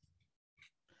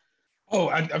 Oh,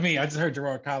 I mean, I just heard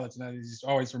Girard College, and I just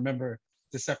always remember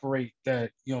to separate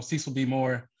that, Cecil B.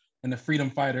 Moore and the freedom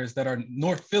fighters that are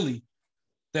North Philly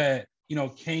that,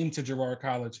 came to Girard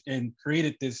College and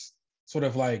created this sort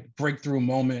of like breakthrough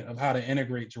moment of how to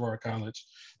integrate Girard College,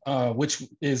 which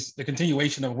is the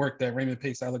continuation of work that Raymond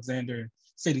Pace Alexander and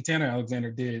Sadie Tanner Alexander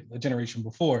did a generation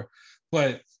before.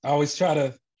 But I always try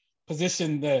to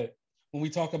position that when we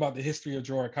talk about the history of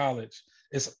Girard College,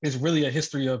 it's really a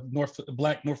history of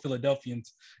Black North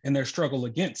Philadelphians and their struggle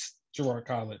against Girard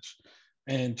College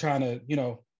and trying to,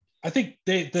 I think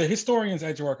the historians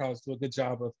at Girard College do a good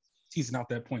job of teasing out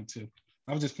that point too.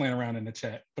 I was just playing around in the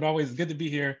chat, but always good to be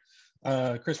here.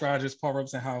 Chris Rogers, Paul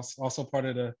Robeson House, also part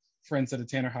of the Friends of the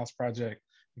Tanner House Project.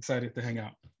 Excited to hang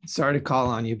out. Sorry to call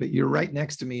on you, but you're right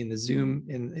next to me in the Zoom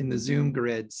in the Zoom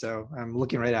grid, so I'm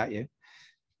looking right at you.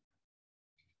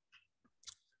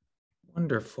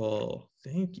 Wonderful,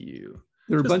 thank you.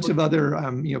 There are a bunch of other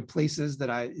places that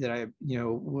I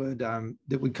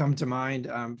would come to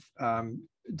mind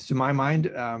to my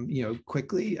mind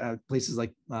quickly, places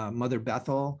like Mother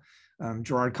Bethel,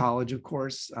 Girard College, of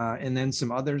course, and then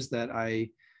some others that I'm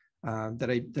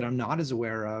not as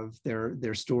aware of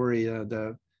their story.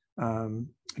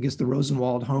 I guess the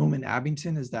Rosenwald home in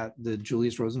Abington, is that the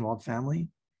Julius Rosenwald family?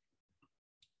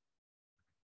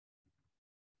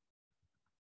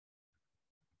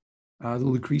 The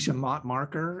Lucretia Mott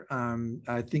marker.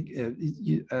 I think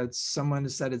someone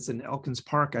said it's in Elkins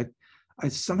Park. I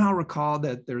somehow recall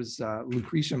that there's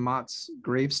Lucretia Mott's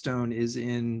gravestone is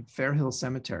in Fair Hill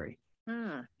Cemetery.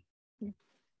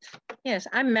 Yes,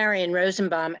 I'm Marion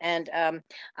Rosenbaum, and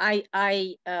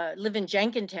I live in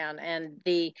Jenkintown, and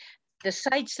the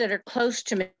sites that are close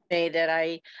to me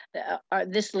that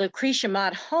this Lucretia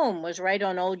Mott home was right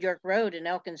on Old York Road in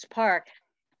Elkins Park,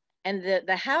 and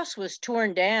the house was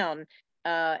torn down.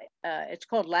 It's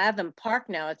called Latham Park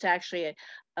now. It's actually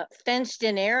a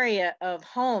fenced-in area of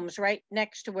homes right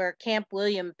next to where Camp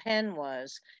William Penn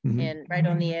was, and right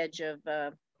on the edge of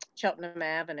Cheltenham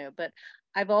Avenue. But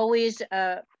I've always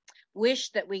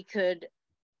wished that we could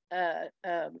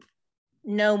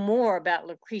know more about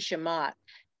Lucretia Mott.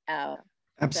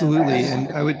 Absolutely,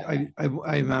 and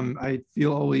I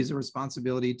feel always a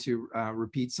responsibility to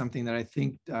repeat something that I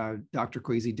think Dr.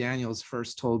 Kwesi Daniels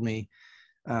first told me,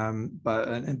 but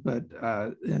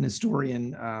an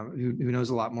historian who knows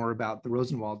a lot more about the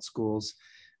Rosenwald schools,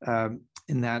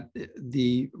 in that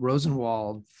the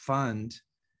Rosenwald Fund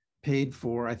paid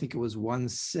for, I think it was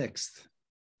 1/6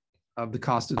 of the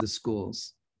cost of the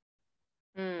schools.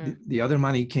 The other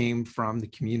money came from the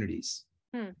communities.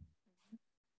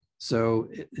 So,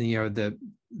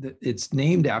 it's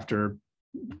named after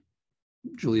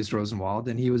Julius Rosenwald,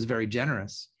 and he was very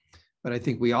generous. But I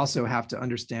think we also have to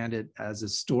understand it as a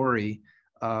story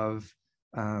of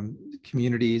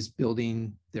communities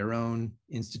building their own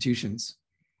institutions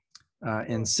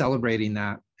and celebrating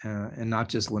that, and not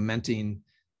just lamenting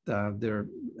what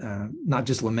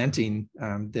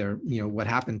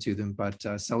happened to them, but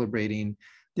celebrating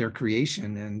their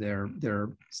creation and their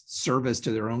service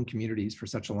to their own communities for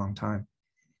such a long time.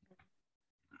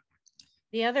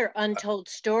 The other untold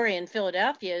story in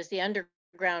Philadelphia is the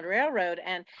Underground Railroad,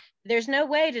 and there's no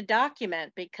way to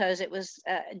document because it was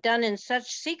done in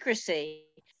such secrecy.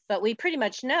 But we pretty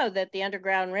much know that the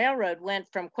Underground Railroad went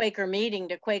from Quaker meeting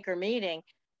to Quaker meeting,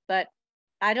 but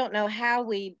I don't know how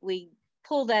we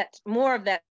pull that more of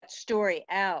that story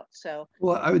out. So,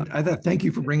 well, I thank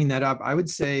you for bringing that up. I would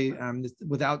say,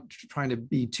 without trying to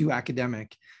be too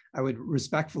academic, I would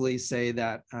respectfully say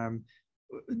that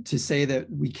to say that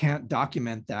we can't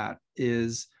document that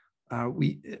is kind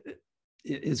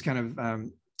of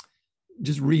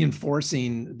just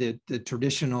reinforcing the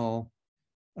traditional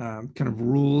kind of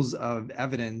rules of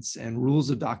evidence and rules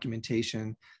of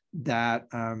documentation that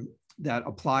that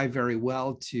apply very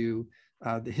well to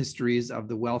the histories of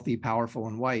the wealthy, powerful,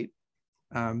 and white,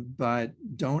 but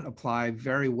don't apply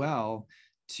very well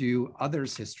to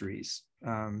others' histories.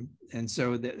 And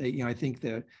so I think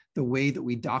the way that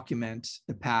we document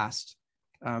the past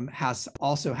has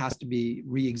to be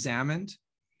re-examined.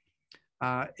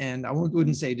 And I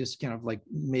wouldn't say just kind of like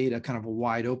made a kind of a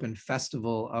wide open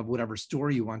festival of whatever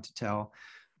story you want to tell,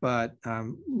 but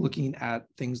looking at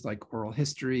things like oral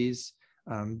histories,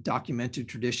 documented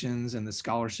traditions, and the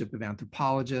scholarship of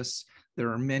anthropologists.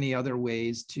 There are many other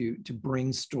ways to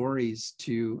bring stories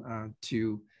to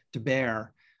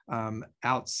bear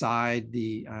outside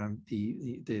the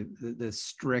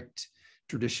strict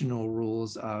traditional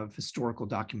rules of historical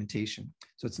documentation.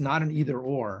 So it's not an either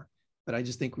or, but I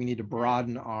just think we need to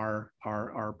broaden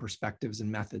our perspectives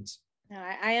and methods.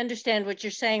 I understand what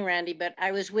you're saying, Randy, but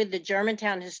I was with the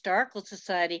Germantown Historical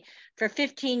Society for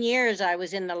 15 years. I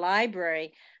was in the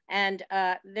library, and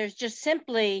there's just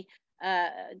simply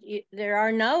we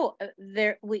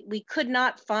could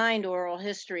not find oral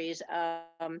histories,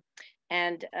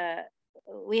 and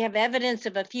we have evidence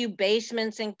of a few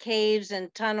basements and caves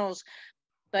and tunnels,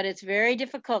 but it's very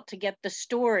difficult to get the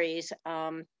stories.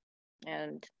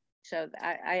 And so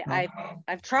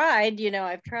I've tried,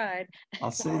 I've tried.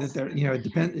 I'll say that there,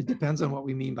 it depends on what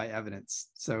we mean by evidence.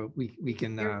 So we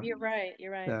can. You're right.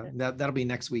 You're right. That'll be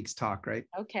next week's talk, right?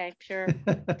 Okay, sure.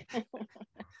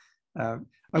 I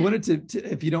wanted to,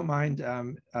 if you don't mind,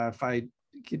 if I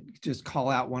could just call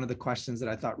out one of the questions that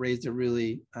I thought raised a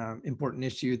really important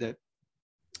issue that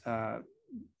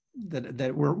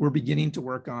that we're beginning to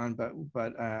work on,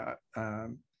 but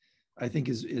I think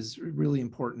is really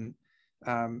important.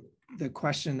 The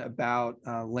question about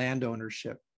land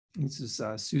ownership. This is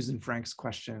Susan Frank's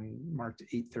question, marked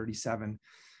 837.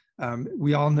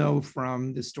 We all know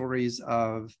from the stories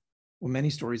of, well, many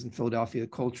stories in Philadelphia,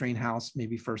 Coltrane House may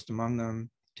be first among them,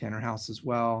 Tanner House as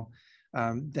well,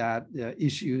 that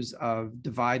issues of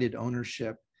divided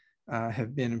ownership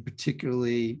have been a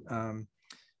particularly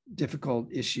difficult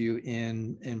issue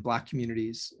in Black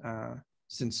communities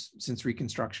since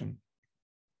Reconstruction,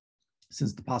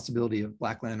 since the possibility of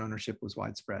Black land ownership was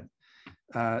widespread.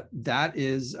 That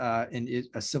is a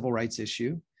civil rights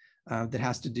issue that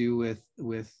has to do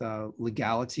with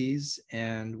legalities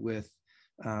and with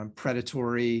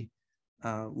predatory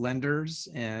lenders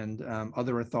and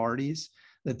other authorities.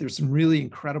 That there's some really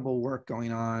incredible work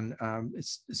going on,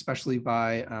 especially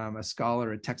by a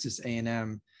scholar at Texas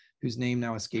A&M, whose name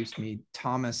now escapes me,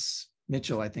 Thomas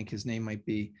Mitchell, I think his name might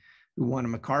be, who won a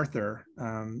MacArthur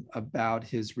about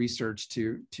his research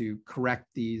to correct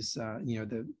these,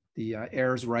 the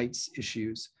heirs' rights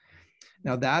issues.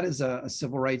 Now that is a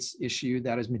civil rights issue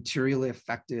that has materially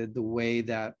affected the way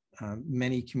that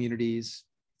many communities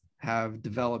have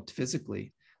developed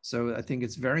physically. So I think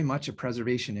it's very much a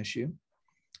preservation issue,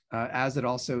 as it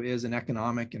also is an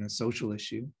economic and a social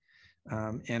issue.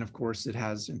 And of course, it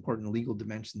has important legal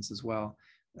dimensions as well.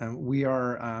 We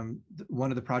are,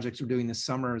 one of the projects we're doing this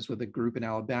summer is with a group in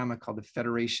Alabama called the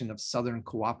Federation of Southern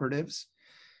Cooperatives,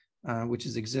 which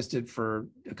has existed for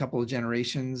a couple of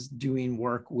generations, doing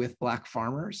work with Black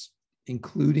farmers,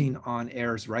 including on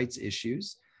heirs' rights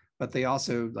issues. But they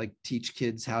also teach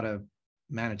kids how to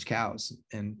manage cows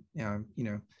and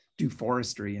do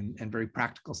forestry and very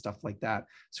practical stuff like that.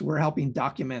 So we're helping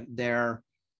document their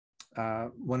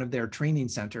one of their training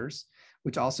centers,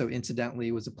 which also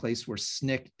incidentally was a place where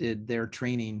SNCC did their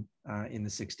training in the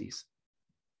 60s.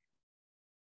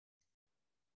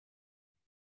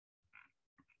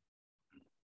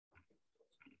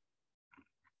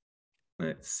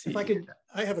 Let's see. If I could,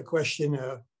 I have a question.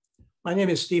 My name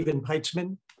is Stephen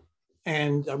Weitzman,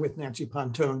 and I'm with Nancy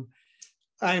Pontone.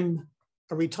 I'm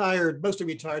a mostly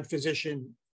retired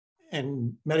physician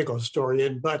and medical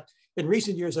historian, but in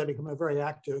recent years, I've become a very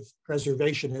active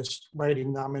preservationist,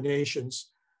 writing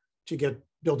nominations to get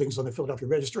buildings on the Philadelphia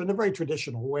Register in a very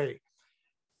traditional way.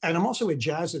 And I'm also a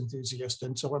jazz enthusiast.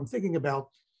 And so I'm thinking about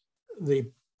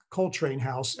the Coltrane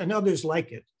House and others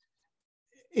like it.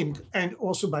 And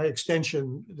also by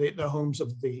extension, the homes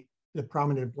of the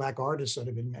prominent Black artists that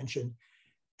have been mentioned.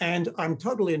 And I'm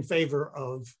totally in favor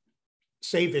of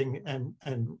saving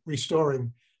and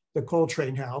restoring the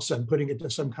Coltrane House and putting it to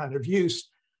some kind of use.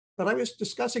 But I was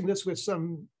discussing this with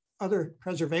some other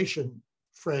preservation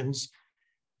friends.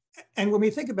 And when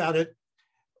we think about it,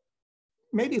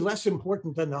 maybe less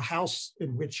important than the house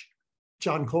in which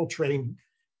John Coltrane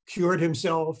cured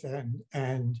himself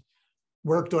and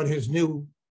worked on his new,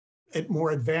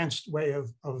 more advanced way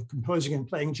of composing and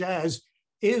playing jazz,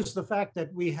 is the fact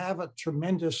that we have a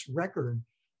tremendous record,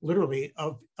 literally,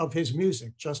 of his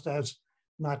music, just as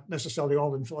not necessarily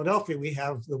all in Philadelphia, we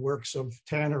have the works of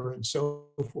Tanner and so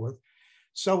forth.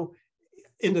 So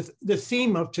in the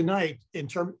theme of tonight, in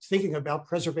terms thinking about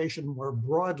preservation more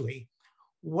broadly,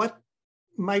 what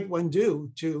might one do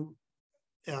to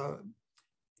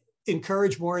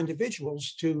encourage more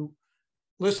individuals to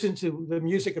listen to the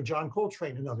music of John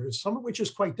Coltrane and others, some of which is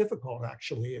quite difficult,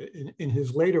 actually, in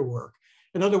his later work?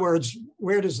 In other words,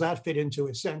 where does that fit into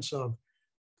a sense of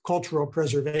cultural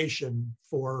preservation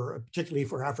particularly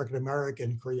for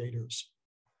African-American creators?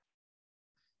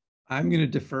 I'm going to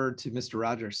defer to Mr.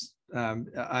 Rogers.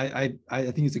 I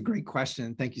think it's a great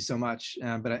question. Thank you so much.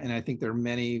 And I think there are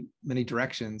many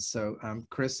directions. So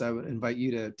Chris, I would invite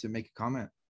you to make a comment.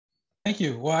 Thank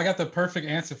you. Well, I got the perfect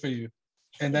answer for you.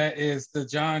 And that is the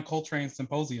John Coltrane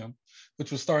Symposium,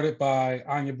 which was started by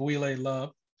Anyabwile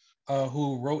Love,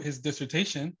 who wrote his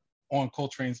dissertation on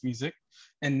Coltrane's music,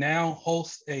 and now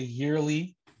hosts a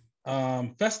yearly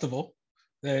festival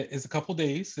that is a couple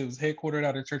days. It was headquartered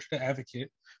out of Church of the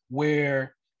Advocate,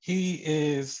 where he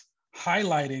is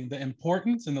highlighting the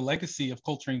importance and the legacy of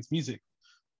Coltrane's music.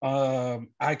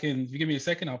 If you give me a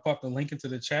second, I'll pop the link into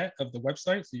the chat of the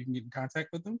website so you can get in contact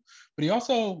with them. But he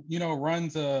also,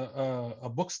 runs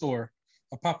a bookstore,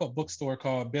 a pop-up bookstore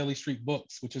called Bailey Street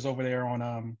Books, which is over there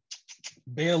on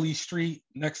Bailey Street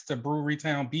next to Brewery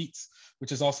Town Beats,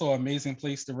 which is also an amazing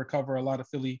place to recover a lot of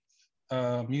Philly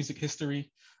music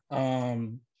history.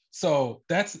 So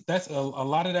that's a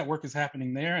lot of that work is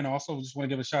happening there. And also just want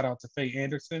to give a shout out to Faye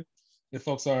Anderson. If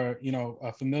folks are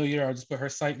familiar, I'll just put her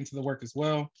site into the work as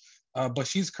well. But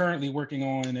she's currently working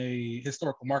on a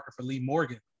historical marker for Lee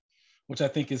Morgan, which I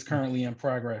think is currently in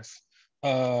progress.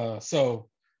 So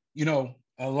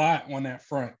a lot on that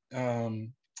front.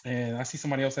 And I see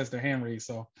somebody else has their hand raised,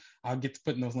 so I'll get to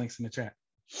putting those links in the chat.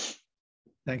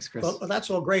 Thanks, Chris. Well, that's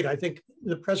all great. I think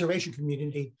the preservation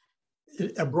community,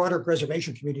 a broader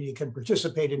preservation community, can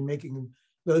participate in making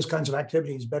those kinds of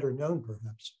activities better known,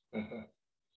 perhaps.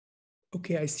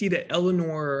 Okay, I see that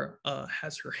Eleanor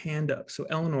has her hand up. So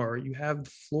Eleanor, you have the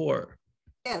floor.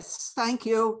 Yes, thank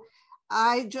you.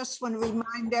 I just want to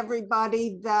remind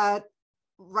everybody that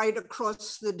right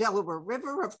across the Delaware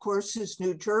River, of course, is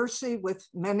New Jersey, with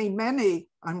many,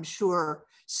 I'm sure,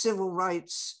 civil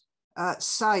rights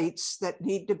sites that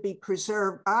need to be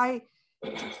preserved. I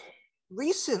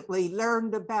recently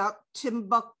learned about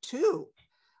Timbuktu,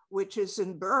 which is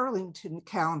in Burlington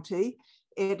County.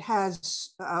 It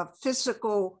has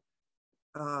physical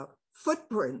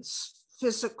footprints,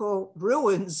 physical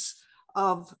ruins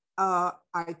of,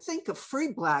 I think, a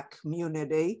free Black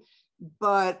community,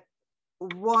 but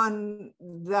one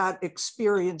that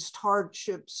experienced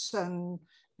hardships and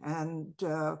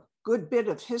good bit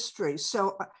of history.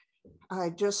 So I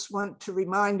just want to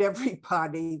remind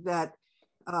everybody that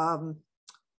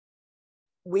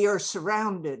we are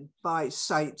surrounded by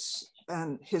sites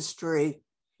and history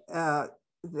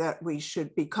that we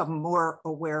should become more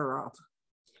aware of.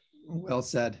 Well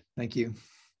said. Thank you.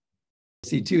 I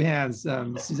see two hands.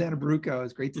 Susanna Baruco,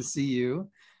 it's great to see you.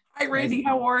 Hi, Randy.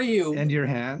 How are you? And your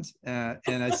hand. And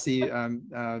I see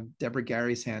Deborah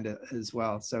Gary's hand as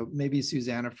well. So maybe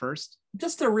Susanna first.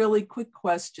 Just a really quick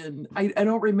question. I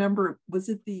don't remember, was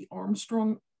it the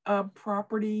Armstrong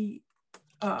property?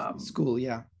 School,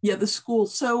 yeah. Yeah, the school.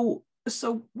 So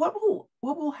what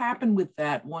will happen with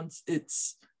that once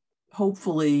it's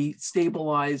hopefully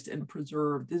stabilized and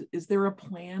preserved? Is there a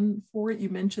plan for it? You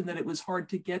mentioned that it was hard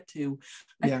to get to.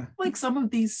 I feel like some of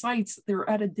these sites, they're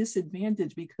at a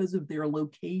disadvantage because of their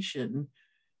location,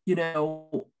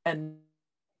 and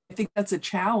I think that's a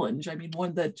challenge. I mean,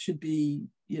 one that should be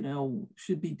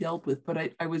dealt with, but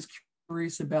I was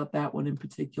curious about that one in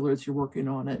particular as you're working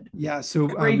on it. Yeah, so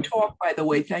great talk, by the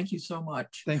way. Thank you so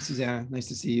much. Thanks, Susanna. Nice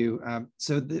to see you.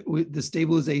 So the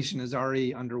stabilization is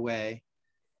already underway.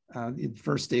 The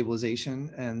first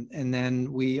stabilization, and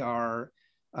then we are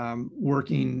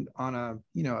working on a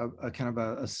kind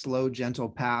of a slow, gentle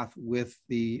path with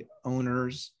the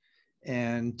owners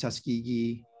and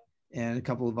Tuskegee and a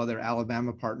couple of other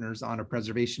Alabama partners on a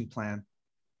preservation plan.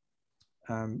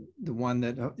 The one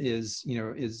that is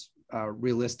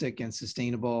realistic and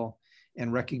sustainable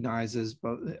and recognizes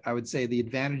both, I would say, the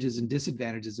advantages and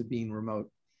disadvantages of being remote.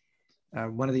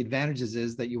 One of the advantages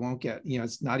is that you won't get,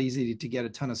 it's not easy to get a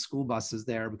ton of school buses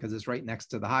there because it's right next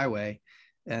to the highway.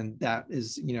 And that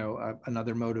is,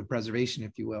 another mode of preservation,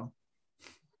 if you will.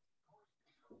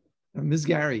 Ms.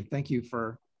 Gary, thank you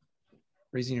for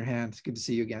raising your hand. It's good to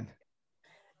see you again.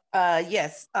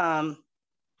 Yes.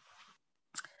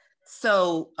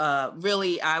 So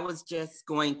really, I was just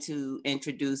going to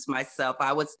introduce myself.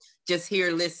 I was just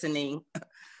here listening,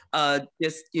 to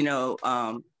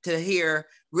hear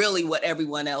really what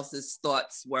everyone else's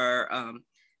thoughts were.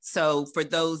 So for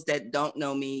those that don't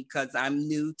know me, because I'm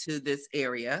new to this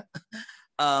area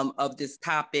of this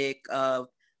topic, I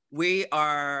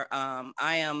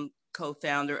am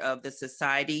co-founder of the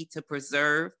Society to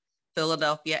Preserve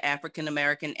Philadelphia African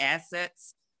American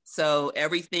Assets. So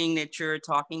everything that you're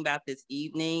talking about this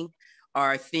evening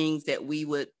are things that we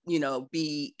would,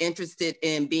 be interested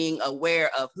in being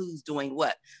aware of who's doing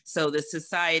what. So the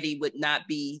society would not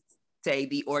be, say,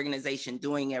 the organization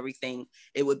doing everything.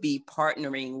 It would be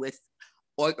partnering with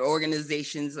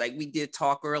organizations, like we did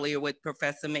talk earlier with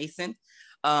Professor Mason,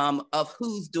 of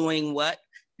who's doing what.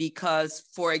 Because,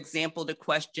 for example, the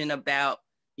question about,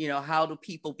 how do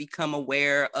people become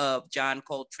aware of John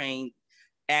Coltrane's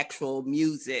actual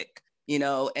music,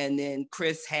 and then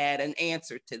Chris had an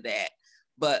answer to that.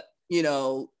 But,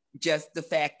 just the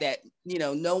fact that,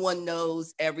 no one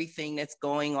knows everything that's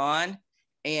going on.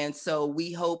 And so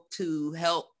we hope to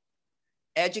help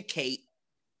educate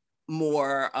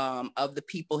more of the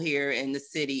people here in the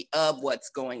city of what's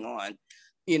going on.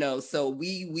 So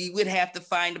we would have to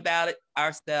find about it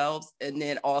ourselves, and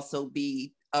then also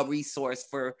be a resource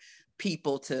for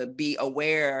people to be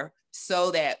aware,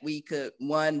 so that we could,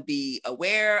 one, be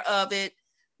aware of it,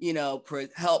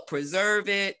 help preserve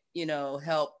it,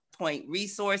 help point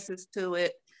resources to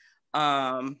it,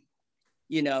 or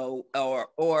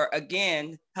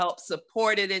again, help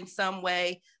support it in some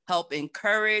way, help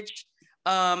encourage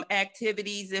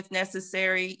activities if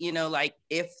necessary, like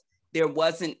if there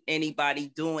wasn't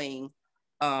anybody doing,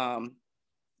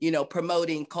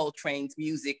 promoting Coltrane's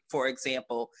music, for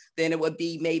example, then it would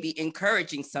be maybe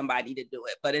encouraging somebody to do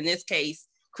it. But in this case,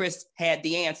 Chris had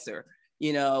the answer.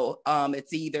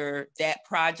 It's either that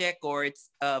project or it's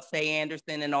Faye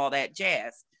Anderson and all that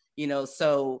jazz.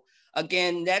 So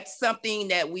again, that's something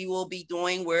that we will be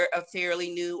doing. We're a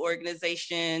fairly new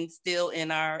organization, still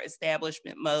in our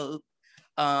establishment mode,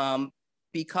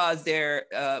 because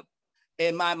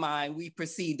in my mind, we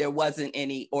perceived there wasn't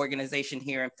any organization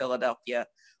here in Philadelphia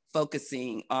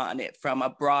focusing on it from a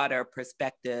broader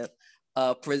perspective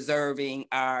of preserving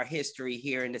our history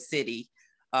here in the city,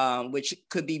 which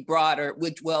could be broader,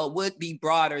 would be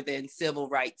broader than civil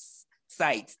rights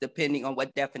sites, depending on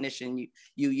what definition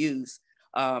you use.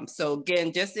 So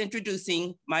again, just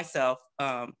introducing myself,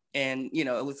 and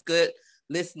it was good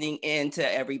listening in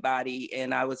to everybody,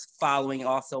 and I was following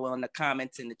also on the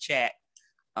comments in the chat.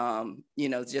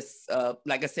 Just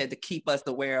like I said, to keep us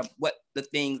aware of what the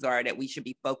things are that we should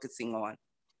be focusing on.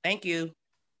 Thank you.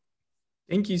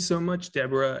 Thank you so much,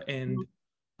 Deborah. And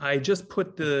I just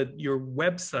put your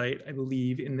website, I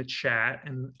believe, in the chat,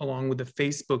 and along with the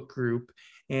Facebook group.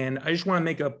 And I just want to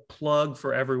make a plug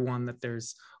for everyone that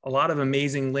there's a lot of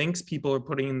amazing links people are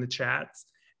putting in the chats.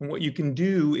 And what you can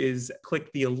do is click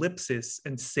the ellipsis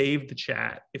and save the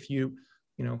chat. If you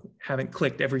haven't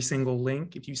clicked every single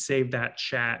link, if you save that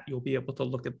chat, you'll be able to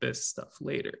look at this stuff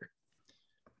later.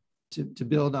 To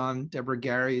build on Deborah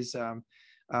Gary's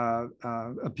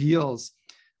appeals,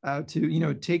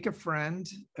 to take a friend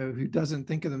who doesn't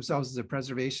think of themselves as a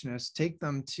preservationist, take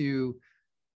them to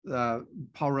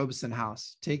Paul Robeson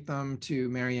House, take them to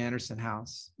Mary Anderson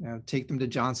House, take them to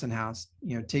Johnson House,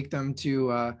 take them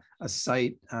to a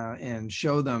site and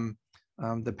show them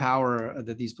the power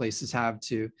that these places have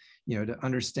to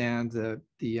understand the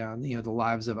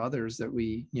lives of others that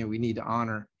we need to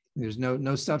honor. There's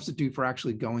no substitute for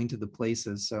actually going to the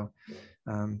places. So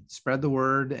spread the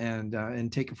word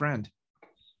and take a friend.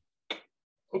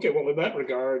 Okay, well, in that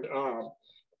regard,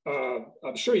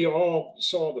 I'm sure you all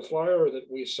saw the flyer that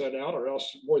we sent out, or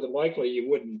else more than likely you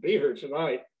wouldn't be here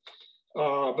tonight.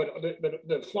 But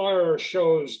the flyer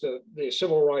shows the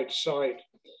civil rights site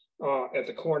at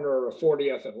the corner of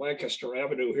 40th and Lancaster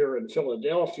Avenue here in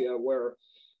Philadelphia, where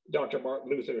Dr.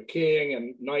 Martin Luther King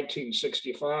in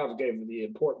 1965 gave the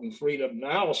important Freedom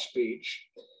Now speech.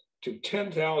 to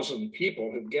 10,000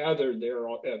 people who gathered there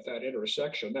at that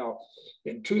intersection. Now,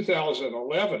 in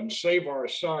 2011, Save Our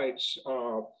Sites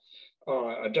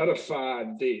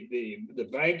identified the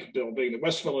bank building, the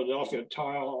West Philadelphia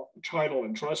Title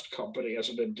and Trust Company, as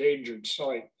an endangered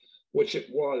site, which it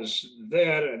was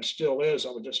then and still is. I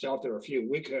was just out there a few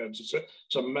weekends.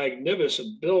 It's a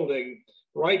magnificent building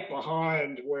right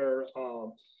behind where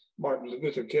Martin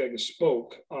Luther King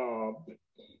spoke.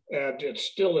 And it's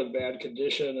still in bad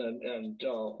condition, and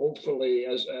hopefully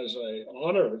as an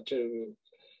honor to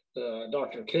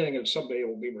Dr. King, and someday it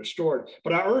will be restored.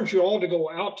 But I urge you all to go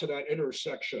out to that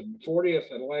intersection,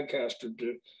 40th and Lancaster,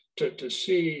 to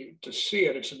see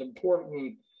it. It's an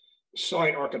important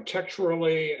site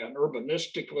architecturally and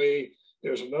urbanistically.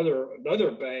 There's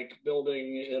another bank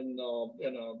building in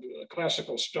a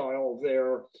classical style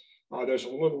there. There's a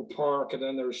little park, and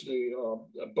then there's the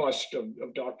bust of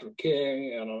Dr.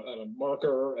 King and a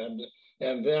marker, and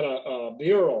then a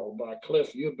mural by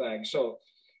Cliff Eubank. So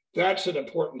that's an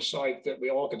important site that we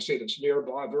all can see that's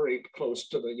nearby, very close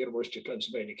to the University of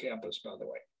Pennsylvania campus, by the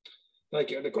way.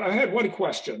 Thank you. I had one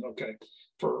question, okay,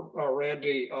 for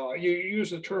Randy. You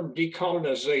use the term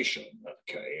decolonization,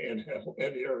 okay,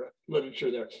 in your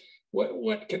literature there.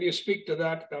 What can you speak to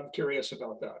that? I'm curious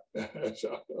about that.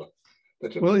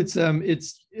 Well,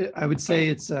 I would say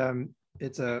it's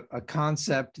a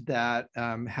concept that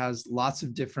has lots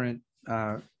of different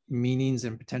meanings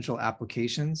and potential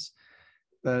applications.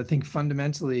 But I think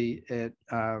fundamentally it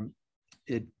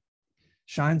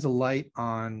shines a light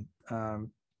on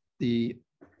the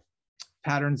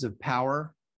patterns of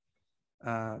power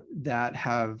that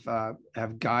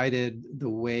have guided the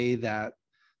way that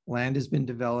land has been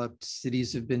developed,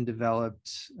 cities have been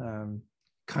developed,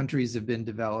 countries have been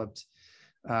developed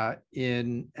at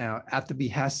the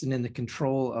behest and in the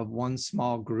control of one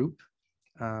small group.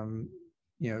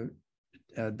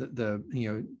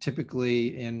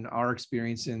 Typically in our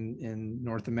experience in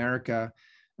North America,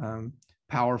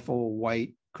 powerful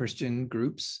white Christian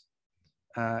groups,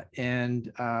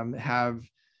 and have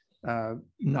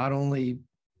not only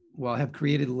have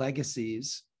created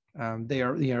legacies. They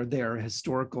are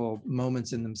historical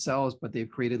moments in themselves, but they've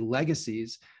created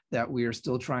legacies that we are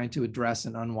still trying to address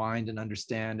and unwind and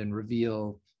understand and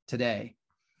reveal today.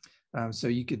 So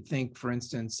you could think, for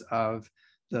instance, of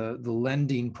the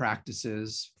lending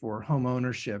practices for home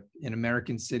ownership in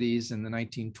American cities in the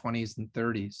 1920s and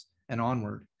 30s and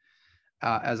onward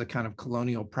as a kind of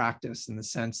colonial practice, in the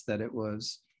sense that it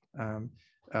was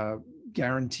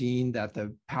guaranteeing that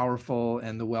the powerful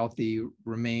and the wealthy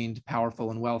remained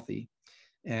powerful and wealthy,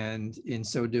 and in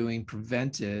so doing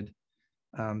prevented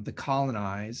the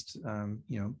colonized,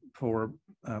 poor,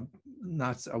 I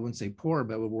wouldn't say poor,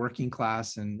 but working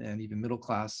class and even middle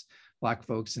class Black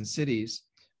folks in cities,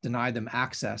 deny them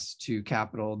access to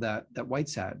capital that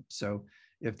whites had. So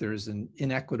if there's an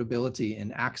inequitability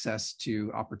in access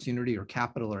to opportunity or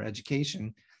capital or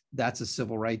education, that's a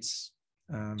civil rights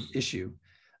issue.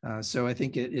 So I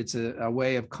think it's a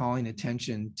way of calling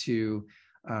attention to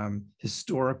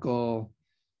historical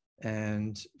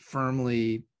and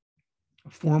firmly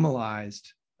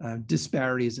formalized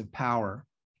disparities of power,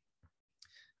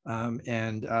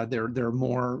 and there are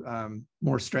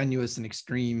more strenuous and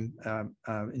extreme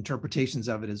interpretations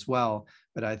of it as well.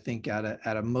 But I think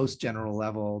at a most general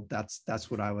level, that's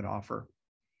what I would offer.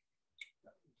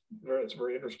 It's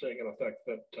very interesting, in effect,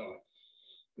 that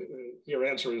your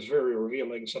answer is very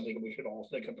revealing, something we should all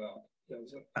think about.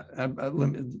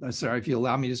 Sorry, if you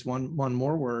allow me just one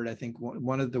more word. I think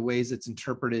one of the ways it's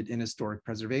interpreted in historic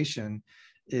preservation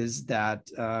is that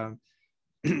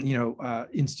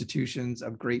institutions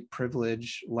of great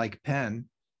privilege like Penn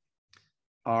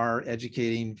are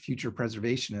educating future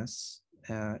preservationists,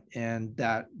 and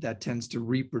that tends to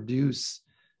reproduce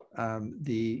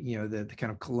the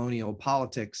kind of colonial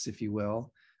politics, if you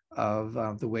will,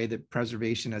 of the way that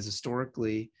preservation has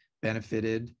historically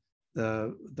benefited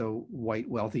the white,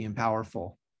 wealthy, and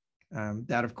powerful.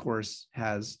 That, of course,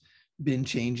 has been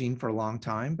changing for a long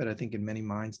time, but I think in many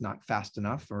minds not fast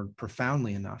enough or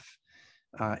profoundly enough.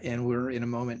 And we're in a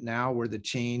moment now where the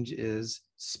change is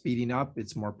speeding up.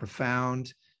 It's more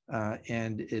profound,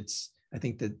 and I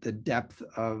think that the depth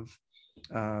of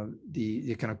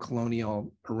the kind of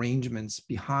colonial arrangements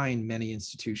behind many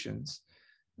institutions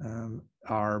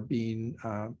are being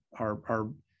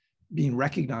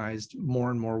recognized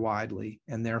more and more widely,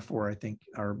 and therefore I think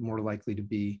are more likely to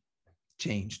be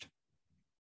changed.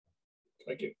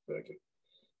 Thank you. Thank you. Are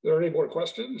there any more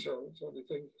questions or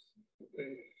anything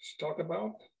to talk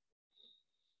about?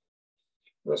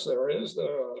 Unless there is,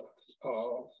 I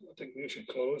think we should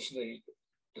close the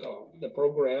the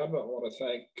program. I want to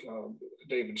thank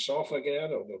David Soff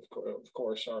again, and of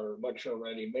course our lecturer,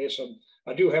 Randy Mason.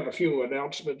 I do have a few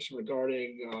announcements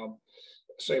regarding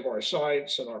Save Our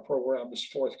Sites and our programs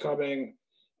forthcoming.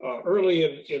 Early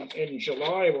in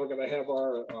July, we're going to have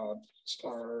our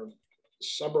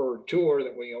summer tour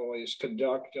that we always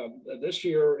conduct. This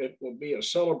year, it will be a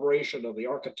celebration of the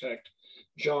architect,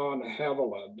 John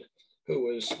Haviland,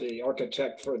 who is the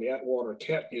architect for the Atwater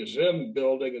Kent Museum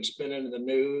building. It's been in the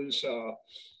news.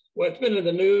 Well, it's been in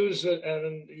the news,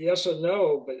 and yes and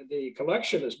no, but the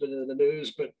collection has been in the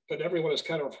news, but everyone has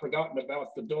kind of forgotten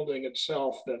about the building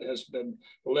itself that has been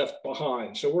left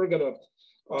behind. So we're going to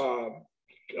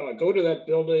go to that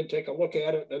building, take a look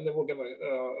at it, and then we're going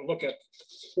to look at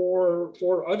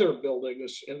four other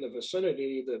buildings in the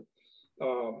vicinity that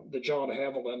the John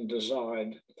Haviland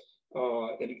designed,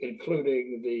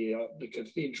 including the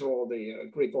cathedral, the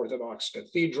Greek Orthodox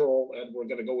Cathedral, and we're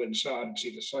going to go inside and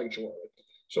see the sanctuary.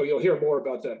 So you'll hear more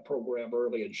about that program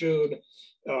early in June.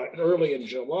 Early in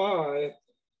July,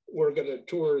 we're going to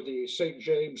tour the St.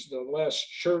 James the Less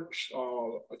Church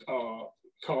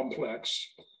complex.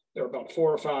 There are about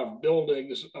 4 or 5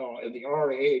 buildings in the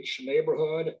RH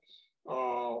neighborhood.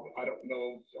 I don't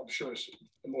know, I'm sure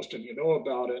most of you know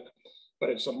about it, but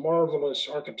it's a marvelous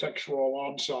architectural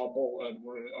ensemble, and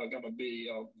we're going to be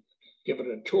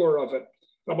giving a tour of it.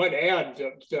 I might add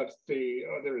that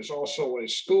there is also a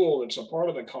school that's a part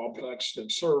of the complex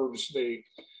that serves the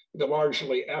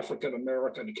largely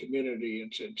African-American community.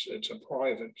 It's a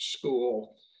private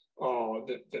school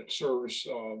that serves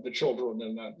the children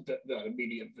in that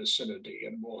immediate vicinity,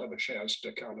 and we'll have a chance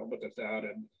to kind of look at that,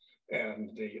 and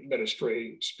the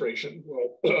administrators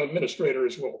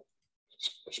will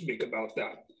speak about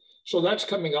that. So that's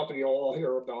coming up, and you'll all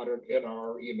hear about it in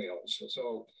our emails.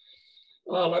 So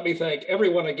let me thank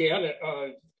everyone again,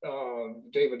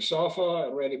 David Safa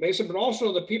and Randy Mason, but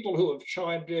also the people who have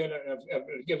chimed in and have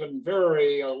given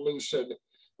very lucid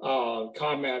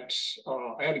comments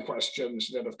and questions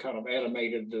that have kind of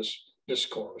animated this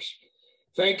discourse.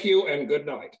 Thank you and good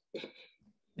night.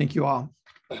 Thank you all.